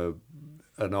from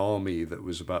an army that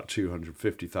was about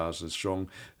 250,000 strong,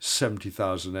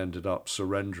 70,000 ended up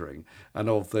surrendering, and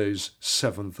of those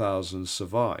 7,000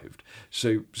 survived.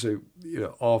 So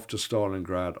after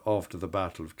Stalingrad, after the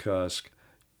Battle of Kursk,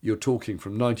 you're talking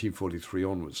from 1943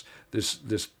 onwards,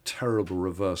 this terrible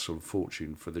reversal of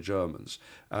fortune for the Germans,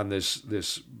 and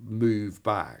this move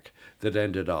back that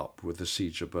ended up with the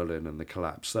siege of Berlin and the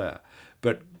collapse there.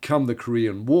 But come the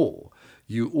Korean War,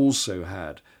 you also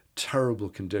had terrible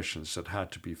conditions that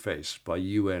had to be faced by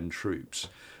UN troops.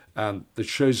 And the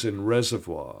Chosin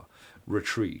Reservoir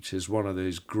retreat is one of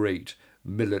those great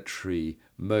military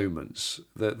moments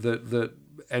that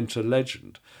enter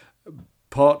legend,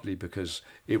 partly because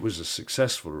it was a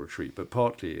successful retreat, but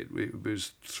partly it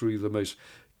was through the most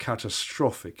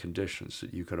catastrophic conditions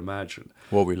that you can imagine.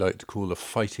 What we like to call a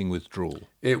fighting withdrawal.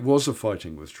 It was a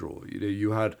fighting withdrawal.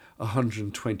 You had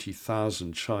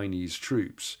 120,000 Chinese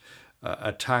troops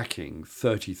attacking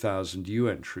 30,000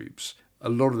 UN troops. A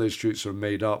lot of those troops were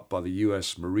made up by the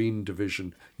US Marine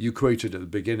Division. You quoted at the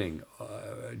beginning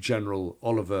General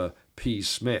Oliver P.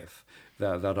 Smith,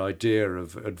 that idea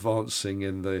of advancing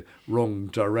in the wrong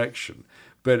direction.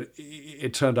 But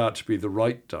it turned out to be the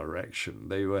right direction.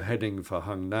 They were heading for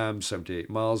Hungnam, 78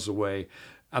 miles away,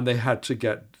 and they had to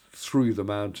get through the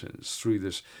mountains, through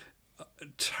this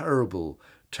terrible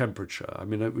temperature. I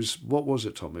mean, it was, what was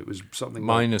it, Tom? It was something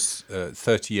minus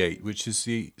 38, which is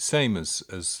the same as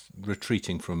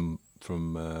retreating from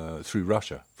through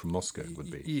Russia, from Moscow would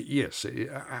be. Yes,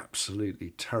 absolutely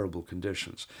terrible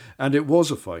conditions. And it was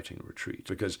a fighting retreat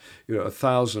because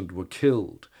 1,000 were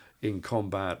killed in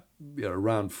combat,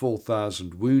 around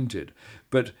 4,000 wounded,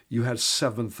 but you had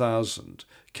 7,000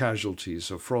 casualties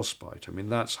of frostbite. I mean,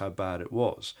 that's how bad it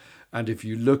was. And if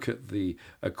you look at the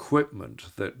equipment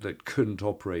that couldn't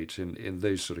operate in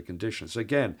those sort of conditions,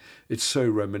 again, it's so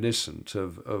reminiscent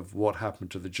of what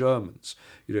happened to the Germans.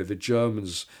 The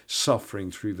Germans suffering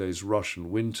through those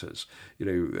Russian winters,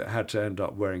 had to end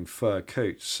up wearing fur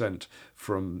coats sent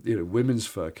from, women's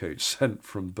fur coats sent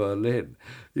from Berlin.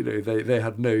 They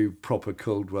had no proper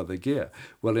cold weather gear.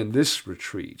 Well, in this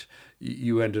retreat,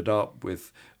 you ended up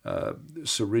with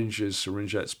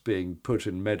syringettes being put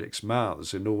in medics'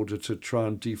 mouths in order to try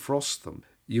and defrost them.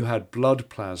 You had blood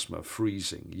plasma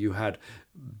freezing. You had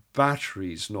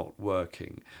batteries not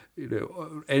working.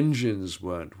 Engines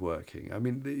weren't working. I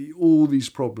mean, all these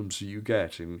problems that you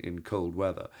get in cold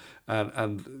weather.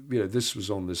 And this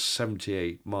was on this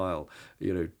 78-mile,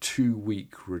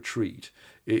 2-week retreat.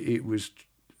 It was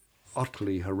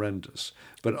utterly horrendous.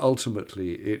 But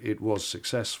ultimately, it was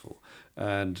successful.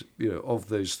 And, of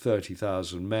those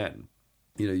 30,000 men,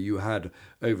 you had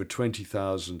over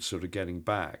 20,000 sort of getting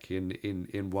back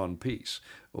in one piece,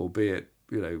 albeit,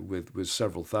 with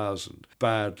several thousand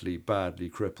badly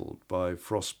crippled by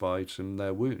frostbite and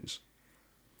their wounds.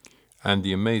 And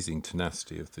the amazing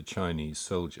tenacity of the Chinese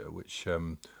soldier, which,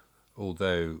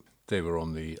 although they were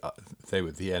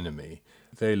the enemy,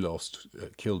 they lost,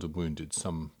 killed and wounded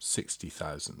some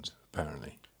 60,000,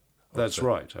 apparently. That's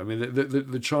right. I mean,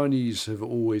 the Chinese have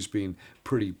always been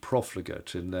pretty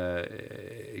profligate in their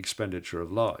expenditure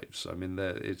of lives. I mean,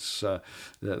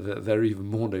 they're even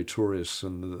more notorious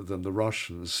than the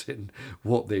Russians in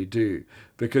what they do,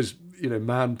 because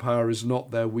manpower is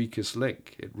not their weakest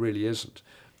link. It really isn't.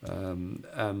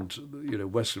 And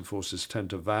Western forces tend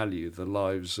to value the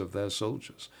lives of their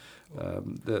soldiers.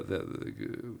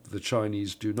 The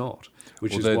Chinese do not.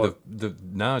 Although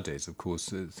nowadays, of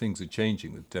course, things are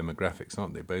changing with demographics,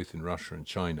 aren't they? Both in Russia and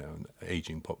China, and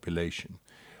aging population.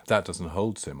 That doesn't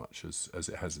hold so much as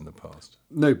it has in the past.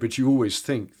 No, but you always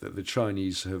think that the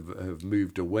Chinese have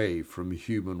moved away from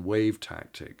human wave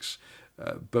tactics.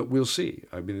 But we'll see.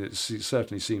 I mean, it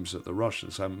certainly seems that the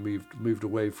Russians have moved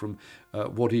away from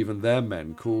what even their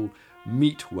men call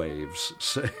meat waves.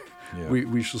 So yeah.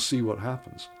 we shall see what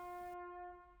happens.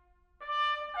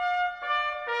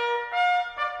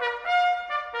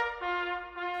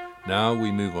 Now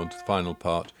we move on to the final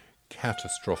part,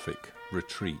 catastrophic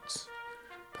retreats.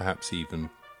 Perhaps even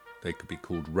they could be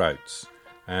called routes.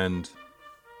 And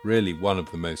really one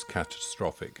of the most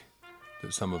catastrophic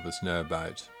that some of us know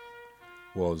about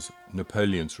was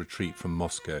Napoleon's retreat from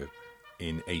Moscow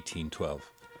in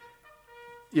 1812.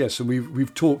 Yes, and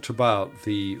we've talked about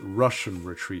the Russian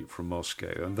retreat from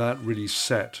Moscow, and that really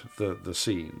set the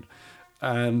scene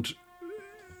and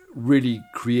really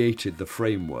created the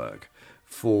framework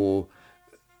for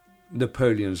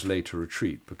Napoleon's later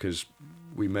retreat, because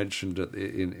we mentioned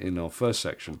in our first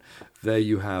section, there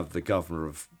you have the governor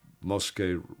of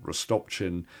Moscow,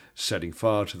 Rostopchin, setting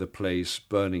fire to the place,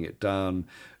 burning it down.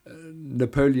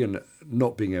 Napoleon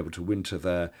not being able to winter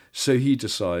there, so he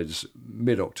decides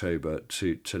mid-October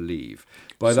to leave.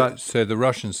 So the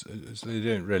Russians, they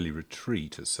don't really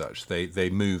retreat as such. They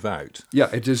move out. Yeah,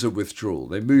 it is a withdrawal.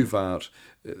 They move out.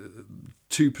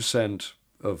 2%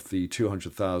 of the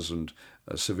 200,000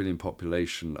 civilian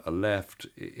population are left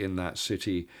in that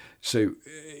city. So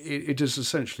it has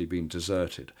essentially been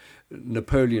deserted.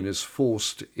 Napoleon is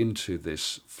forced into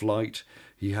this flight.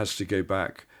 He has to go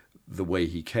back the way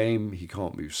he came. He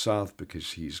can't move south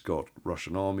because he's got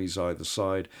Russian armies either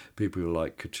side, people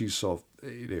like Kutuzov,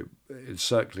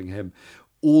 encircling him.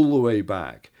 All the way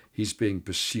back, he's being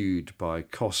pursued by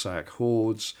Cossack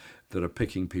hordes that are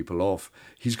picking people off.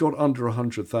 He's got under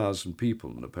 100,000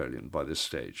 people, Napoleon, by this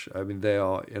stage. I mean, they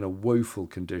are in a woeful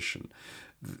condition.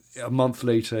 A month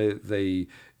later, they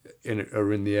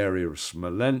are in the area of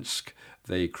Smolensk.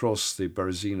 They cross the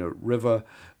Berezina River.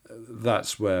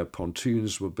 That's where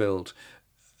pontoons were built.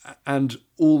 And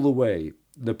all the way,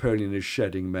 Napoleon is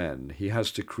shedding men. He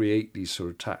has to create these sort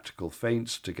of tactical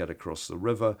feints to get across the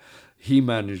river. He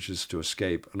manages to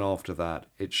escape, and after that,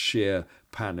 it's sheer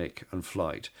panic and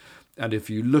flight. And if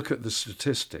you look at the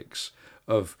statistics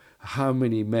of how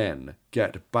many men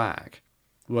get back,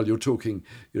 well, you're talking,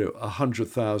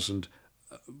 100,000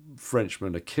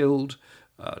 Frenchmen are killed,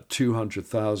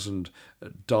 200,000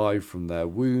 die from their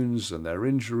wounds and their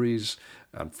injuries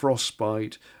and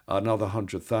frostbite, another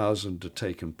 100,000 are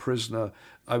taken prisoner.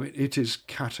 I mean, it is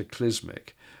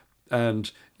cataclysmic.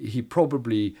 And he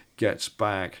probably gets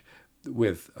back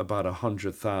with about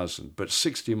 100,000, but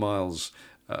 60 miles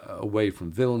away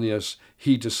from Vilnius,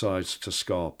 he decides to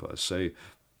scarper. So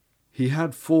he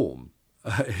had form.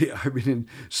 I mean, in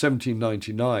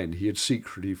 1799, he had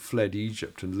secretly fled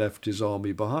Egypt and left his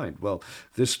army behind. Well,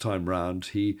 this time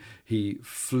round, he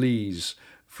flees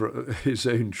for his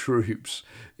own troops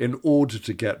in order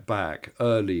to get back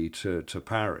early to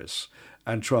Paris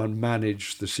and try and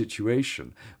manage the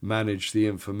situation, manage the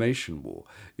information war.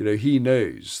 He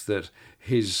knows that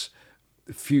his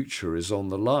future is on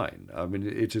the line. I mean,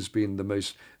 it has been the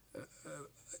most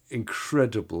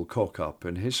incredible cock-up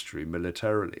in history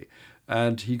militarily.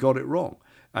 And he got it wrong,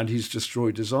 and he's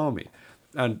destroyed his army.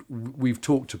 And we've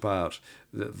talked about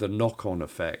the knock-on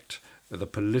effect, the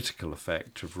political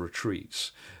effect of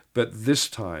retreats. But this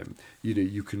time,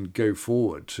 you can go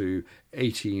forward to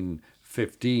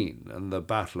 1815 and the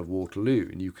Battle of Waterloo,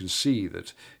 and you can see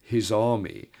that his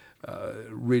army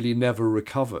really never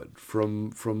recovered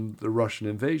from the Russian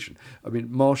invasion. I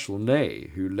mean, Marshal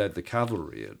Ney, who led the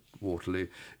cavalry at Waterloo,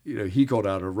 he got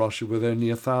out of Russia with only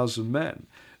 1,000 men.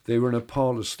 They were in a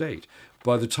parlous state.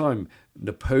 By the time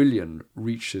Napoleon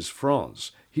reaches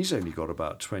France, he's only got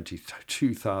about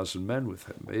 22,000 men with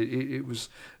him. It was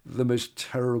the most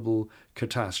terrible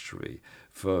catastrophe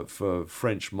for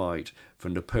French might, for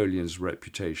Napoleon's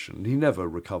reputation. He never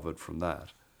recovered from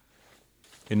that.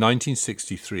 In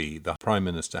 1963, the Prime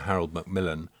Minister Harold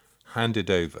Macmillan handed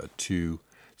over to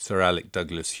Sir Alec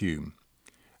Douglas-Home.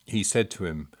 He said to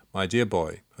him, "My dear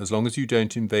boy, as long as you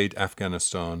don't invade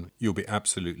Afghanistan, you'll be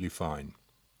absolutely fine."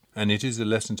 And it is a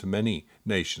lesson to many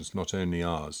nations, not only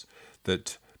ours,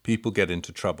 that people get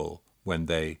into trouble when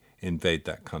they invade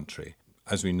that country,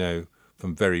 as we know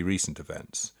from very recent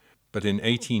events. But in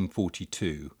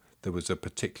 1842, there was a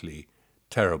particularly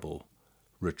terrible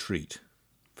retreat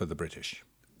for the British.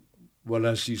 Well,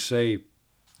 as you say,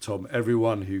 Tom,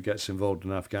 everyone who gets involved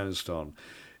in Afghanistan,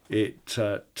 it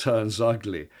turns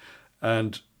ugly.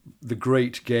 And the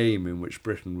great game in which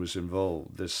Britain was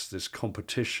involved, this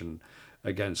competition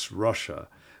against Russia,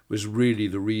 was really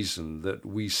the reason that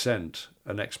we sent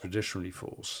an expeditionary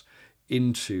force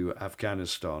into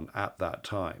Afghanistan at that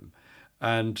time.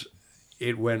 And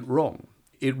it went wrong.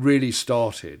 It really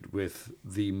started with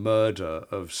the murder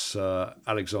of Sir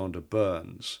Alexander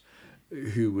Burnes,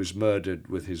 who was murdered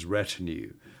with his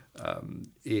retinue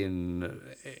in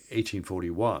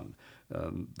 1841.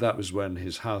 That was when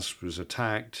his house was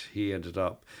attacked. He ended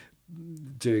up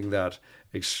doing that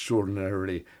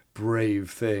extraordinarily brave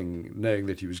thing, knowing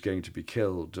that he was going to be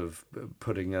killed, of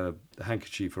putting a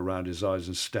handkerchief around his eyes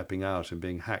and stepping out and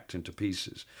being hacked into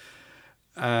pieces,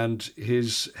 and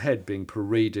his head being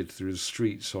paraded through the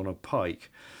streets on a pike.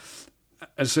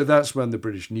 And so that's when the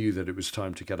British knew that it was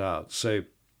time to get out. So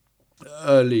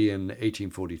early in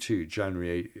 1842,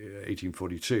 January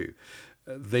 1842,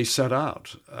 they set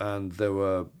out, and there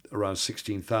were around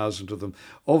 16,000 of them.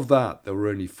 Of that, there were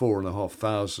only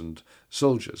 4,500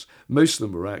 soldiers. Most of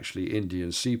them were actually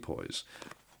Indian sepoys,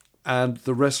 and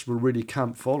the rest were really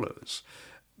camp followers.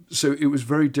 So it was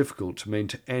very difficult to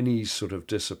maintain any sort of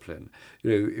discipline.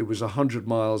 It was 100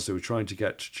 miles. They were trying to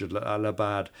get to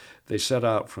Jalalabad. They set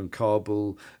out from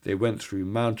Kabul. They went through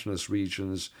mountainous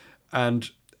regions,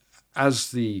 and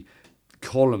as the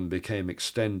column became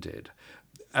extended,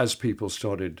 as people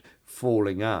started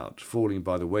falling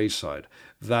by the wayside,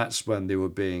 that's when they were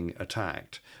being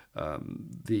attacked.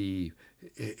 The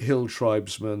hill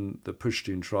tribesmen, the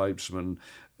Pushtun tribesmen,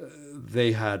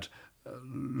 they had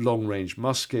long-range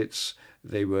muskets.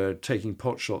 They were taking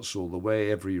pot shots all the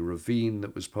way. Every ravine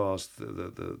that was passed,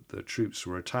 the troops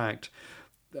were attacked.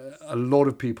 a lot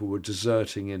of people were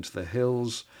deserting into the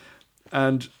hills.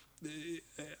 And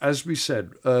as we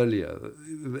said earlier,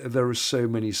 there are so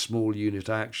many small unit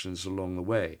actions along the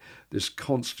way. This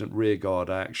constant rearguard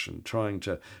action, trying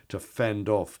to fend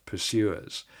off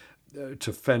pursuers,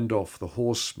 to fend off the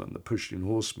horsemen, the Pushtin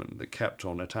horsemen that kept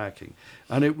on attacking.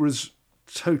 And it was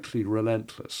totally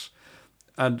relentless.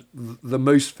 And the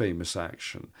most famous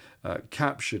action,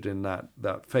 captured in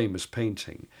that famous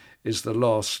painting, is the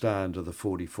last stand of the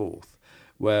 44th,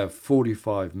 where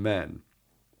 45 men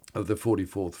of the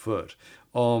 44th Foot,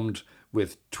 armed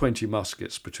with 20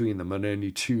 muskets between them and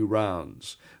only 2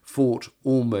 rounds, fought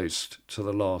almost to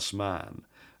the last man.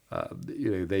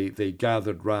 They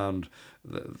gathered round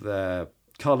their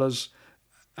colours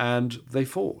and they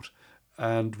fought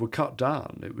and were cut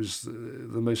down. It was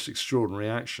the most extraordinary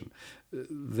action.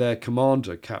 Their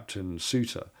commander, Captain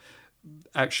Suter,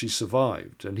 actually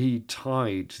survived, and he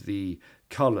tied the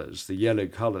colours, the yellow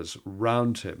colours,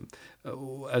 round him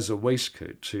as a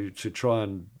waistcoat to try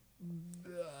and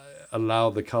allow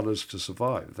the colours to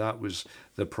survive. That was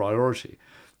the priority.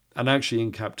 And actually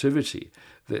in captivity,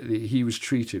 he was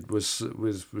treated with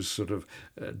sort of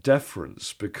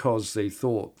deference, because they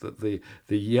thought that the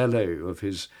yellow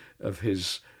of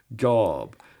his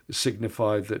garb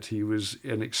signified that he was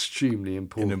an extremely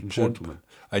important gentleman.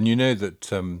 And you know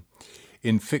that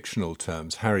in fictional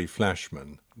terms, Harry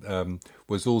Flashman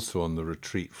was also on the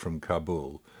retreat from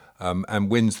Kabul and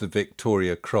wins the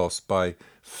Victoria Cross by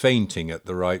fainting at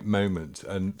the right moment,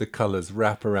 and the colours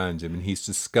wrap around him, and he's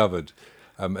discovered,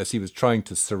 as he was trying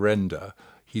to surrender,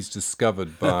 he's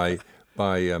discovered by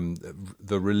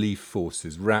the relief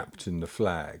forces wrapped in the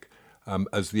flag,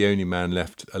 as the only man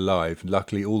left alive.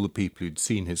 Luckily, all the people who'd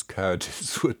seen his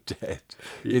cowardice were dead.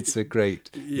 It's a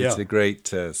great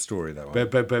story, that one.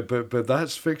 But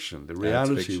that's fiction. The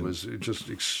reality was just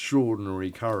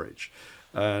extraordinary courage,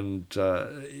 and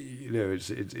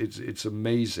it's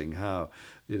amazing how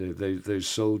those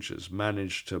soldiers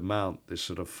managed to mount this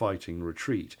sort of fighting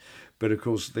retreat. But of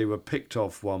course, they were picked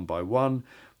off one by one,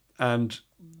 and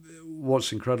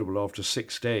what's incredible, after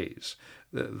 6 days,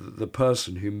 the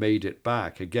person who made it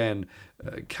back, again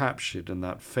captured in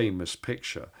that famous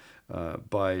picture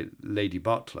by Lady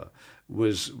Butler,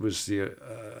 was the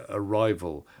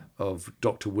arrival of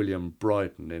Dr. William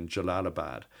Brighton in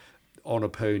Jalalabad on a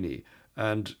pony.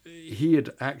 And he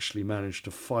had actually managed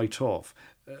to fight off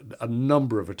a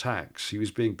number of attacks. He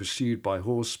was being pursued by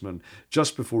horsemen.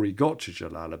 Just before he got to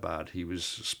Jalalabad, he was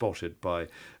spotted by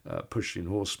Pushtin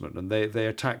horsemen, and they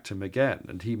attacked him again,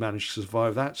 and he managed to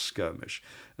survive that skirmish.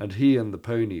 And he and the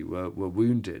pony were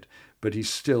wounded, but he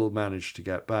still managed to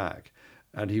get back.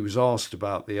 And he was asked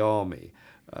about the army,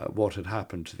 what had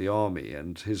happened to the army,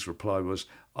 and his reply was,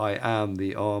 "I am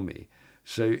the army."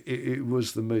 So it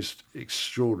was the most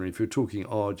extraordinary. If you're talking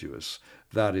arduous,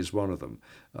 that is one of them.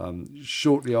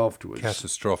 Shortly afterwards,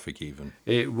 catastrophic even.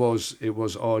 It was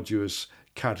arduous,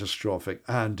 catastrophic,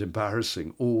 and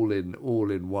embarrassing, all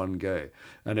in one go.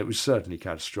 And it was certainly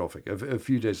catastrophic. A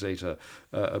few days later,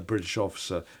 a British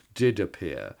officer did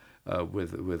appear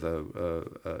with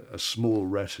a small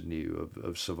retinue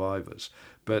of survivors,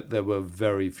 but there were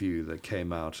very few that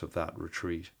came out of that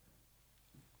retreat.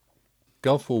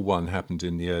 Gulf War I happened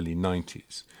in the early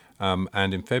 90s,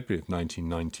 and in February of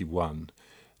 1991,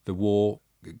 the war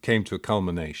came to a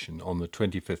culmination on the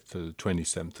 25th to the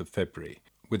 27th of February,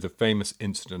 with the famous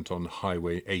incident on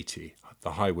Highway 80,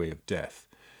 the Highway of Death.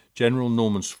 General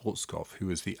Norman Schwarzkopf, who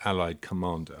was the Allied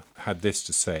commander, had this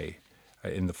to say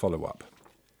in the follow-up.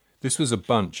 "This was a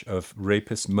bunch of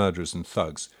rapists, murderers and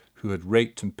thugs who had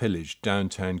raped and pillaged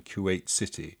downtown Kuwait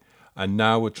City and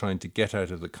now were trying to get out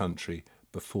of the country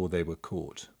before they were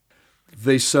caught."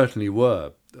 They certainly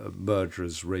were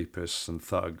murderers, rapists and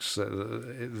thugs.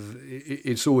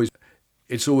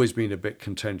 It's always been a bit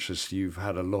contentious. You've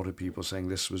had a lot of people saying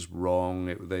this was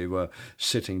wrong, they were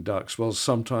sitting ducks. Well,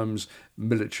 sometimes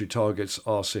military targets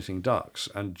are sitting ducks,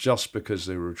 and just because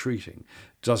they're retreating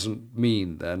doesn't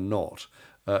mean they're not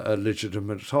a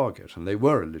legitimate target, and they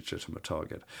were a legitimate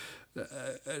target.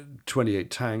 28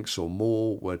 tanks or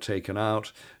more were taken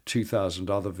out, 2,000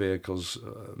 other vehicles,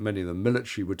 many of them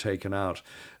military, were taken out.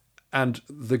 And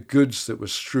the goods that were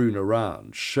strewn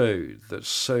around showed that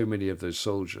so many of those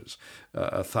soldiers,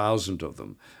 1,000 of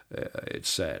them, it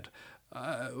said,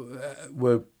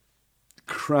 were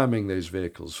cramming those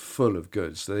vehicles full of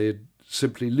goods they had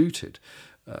simply looted.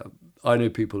 I know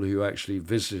people who actually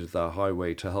visited that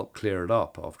highway to help clear it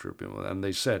up after it had been, and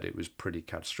they said it was pretty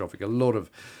catastrophic. A lot of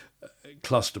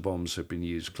cluster bombs have been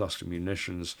used, cluster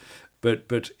munitions,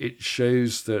 but it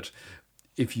shows that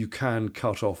if you can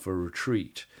cut off a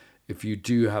retreat, if you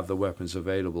do have the weapons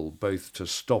available, both to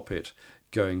stop it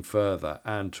going further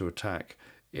and to attack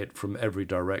it from every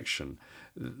direction,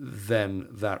 then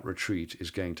that retreat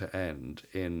is going to end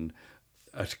in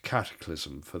a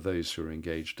cataclysm for those who are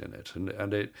engaged in it.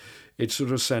 And it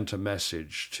sort of sent a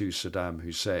message to Saddam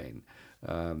Hussein.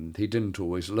 He didn't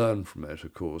always learn from it,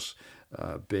 of course,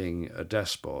 being a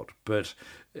despot, but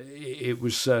it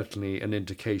was certainly an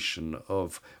indication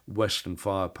of Western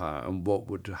firepower and what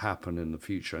would happen in the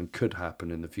future and could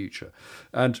happen in the future.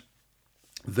 And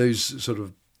those sort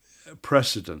of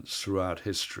precedents throughout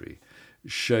history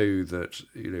show that,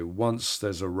 once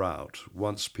there's a rout,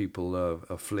 once people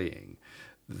are fleeing,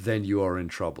 then you are in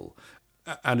trouble.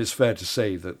 And it's fair to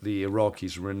say that the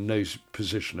Iraqis were in no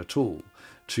position at all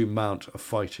to mount a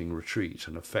fighting retreat,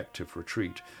 an effective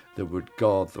retreat that would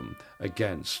guard them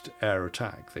against air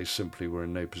attack. They simply were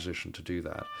in no position to do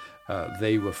that.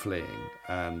 They were fleeing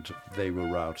and they were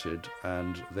routed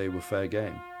and they were fair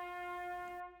game.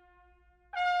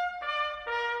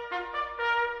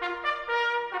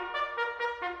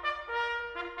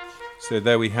 So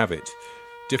there we have it,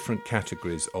 different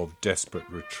categories of desperate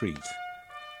retreat.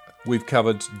 We've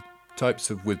covered types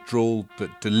of withdrawal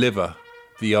that deliver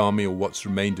the army or what's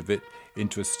remained of it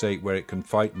into a state where it can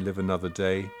fight and live another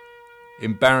day,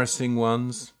 embarrassing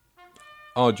ones,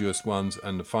 arduous ones,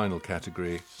 and the final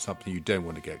category, something you don't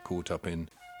want to get caught up in,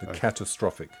 the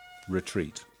catastrophic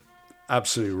retreat.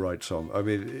 Absolutely right, Tom. I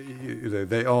mean,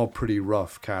 they are pretty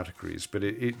rough categories, but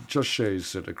it just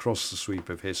shows that across the sweep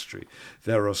of history,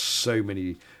 there are so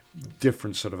many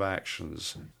different sort of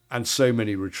actions and so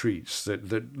many retreats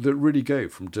that really go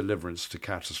from deliverance to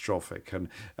catastrophic and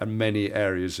many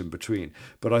areas in between.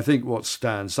 But I think what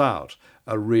stands out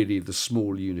are really the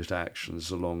small unit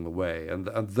actions along the way. And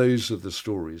those are the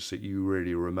stories that you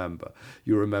really remember.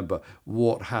 You remember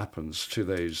what happens to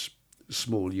those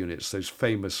small units, those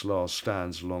famous last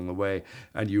stands along the way,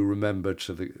 and you remember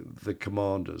to the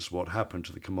commanders, what happened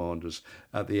to the commanders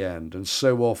at the end. And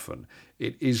so often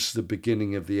it is the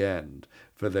beginning of the end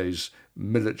for those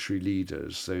military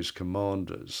leaders, those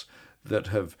commanders that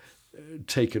have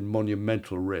taken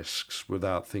monumental risks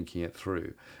without thinking it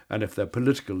through. And if they're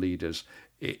political leaders,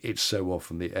 it's so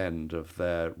often the end of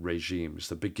their regimes,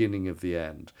 the beginning of the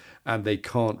end, and they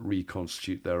can't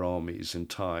reconstitute their armies in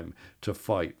time to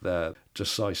fight their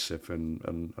decisive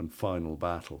and final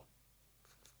battle.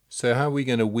 So how are we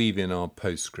going to weave in our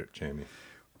postscript, Jamie?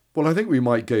 Well, I think we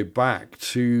might go back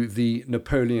to the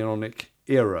Napoleonic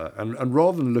era and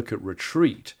rather than look at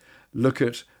retreat, look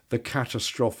at the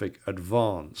catastrophic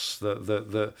advance,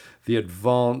 the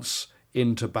advance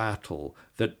into battle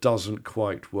that doesn't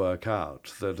quite work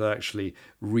out, that actually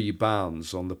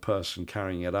rebounds on the person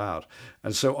carrying it out.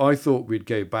 And so I thought we'd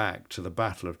go back to the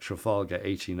Battle of Trafalgar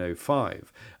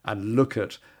 1805 and look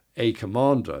at a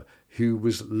commander who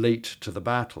was late to the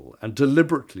battle and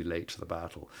deliberately late to the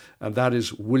battle, and that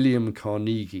is William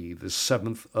Carnegie, the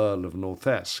 7th Earl of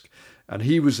Northesk. And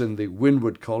he was in the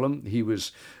windward column. He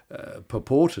was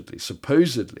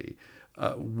supposedly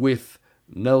with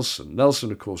Nelson.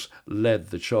 Nelson, of course, led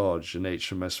the charge in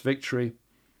HMS Victory.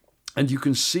 And you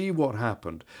can see what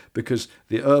happened because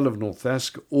the Earl of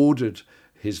Northesk ordered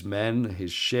his men,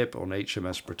 his ship on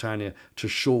HMS Britannia, to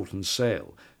shorten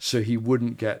sail so he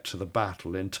wouldn't get to the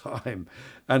battle in time.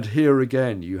 And here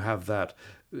again, you have that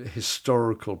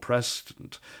historical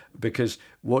precedent because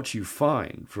what you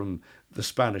find from the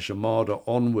Spanish Armada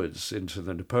onwards into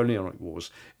the Napoleonic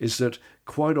Wars is that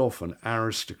quite often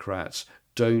aristocrats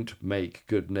don't make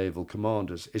good naval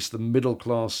commanders. It's the middle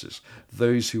classes,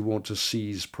 those who want to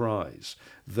seize prize,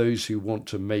 those who want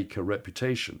to make a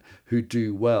reputation, who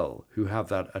do well, who have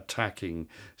that attacking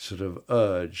sort of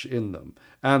urge in them,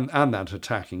 and that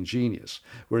attacking genius.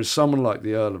 Whereas someone like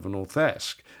the Earl of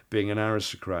Northesk, being an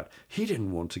aristocrat, he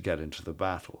didn't want to get into the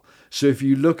battle. So if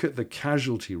you look at the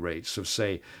casualty rates of,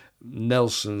 say,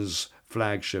 Nelson's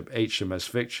flagship HMS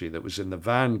Victory that was in the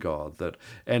vanguard that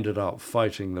ended up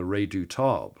fighting the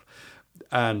Redoutable,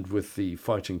 and with the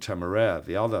Fighting Temeraire,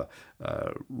 the other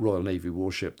Royal Navy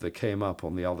warship that came up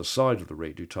on the other side of the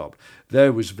Redoutable,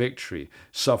 there was Victory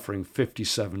suffering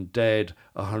 57 dead,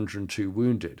 102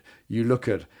 wounded. You look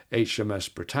at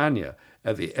HMS Britannia,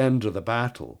 at the end of the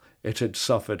battle, it had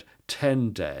suffered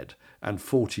 10 dead and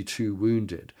 42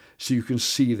 wounded. So you can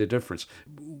see the difference.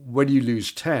 When you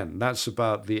lose 10, that's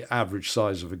about the average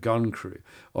size of a gun crew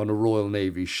on a Royal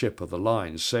Navy ship of the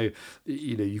line. So,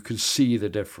 you can see the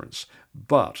difference.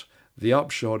 But the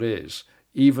upshot is,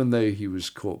 even though he was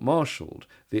court-martialed,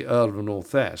 the Earl of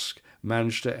Northesk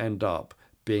managed to end up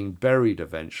being buried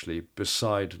eventually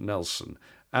beside Nelson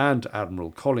and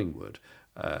Admiral Collingwood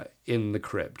in the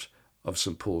crypt of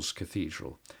St. Paul's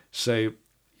Cathedral. So,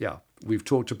 yeah, we've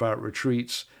talked about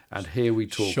retreats, and here we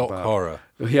talk Shock about horror.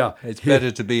 Yeah, It's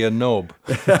better to be a knob.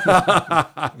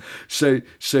 so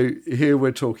here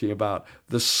we're talking about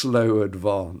the slow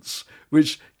advance,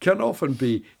 which can often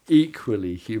be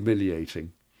equally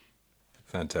humiliating.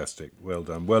 Fantastic. Well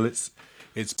done. Well, it's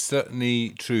certainly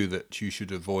true that you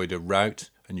should avoid a rout,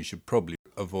 and you should probably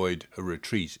avoid a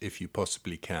retreat if you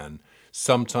possibly can.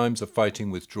 Sometimes a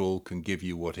fighting withdrawal can give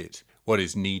you what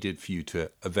is needed for you to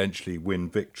eventually win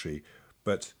victory,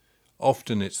 but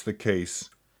often it's the case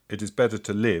it is better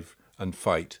to live and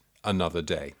fight another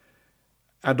day.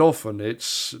 And often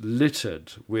it's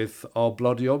littered with our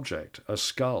bloody object, a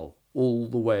skull, all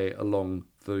the way along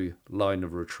the line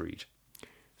of retreat.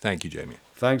 Thank you, Jamie.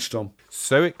 Thanks, Tom.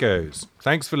 So it goes.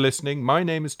 Thanks for listening. My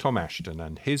name is Tom Ashton,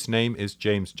 and his name is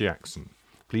James Jackson.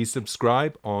 Please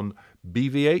subscribe on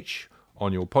BVH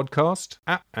on your podcast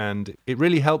app, and it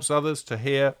really helps others to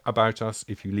hear about us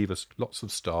if you leave us lots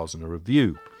of stars and a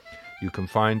review. You can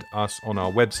find us on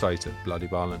our website at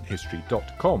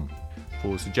bloodyviolenthistory.com.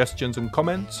 For suggestions and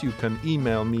comments, you can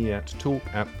email me at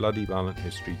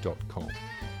talk@bloodyviolenthistory.com.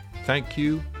 Thank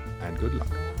you and good luck.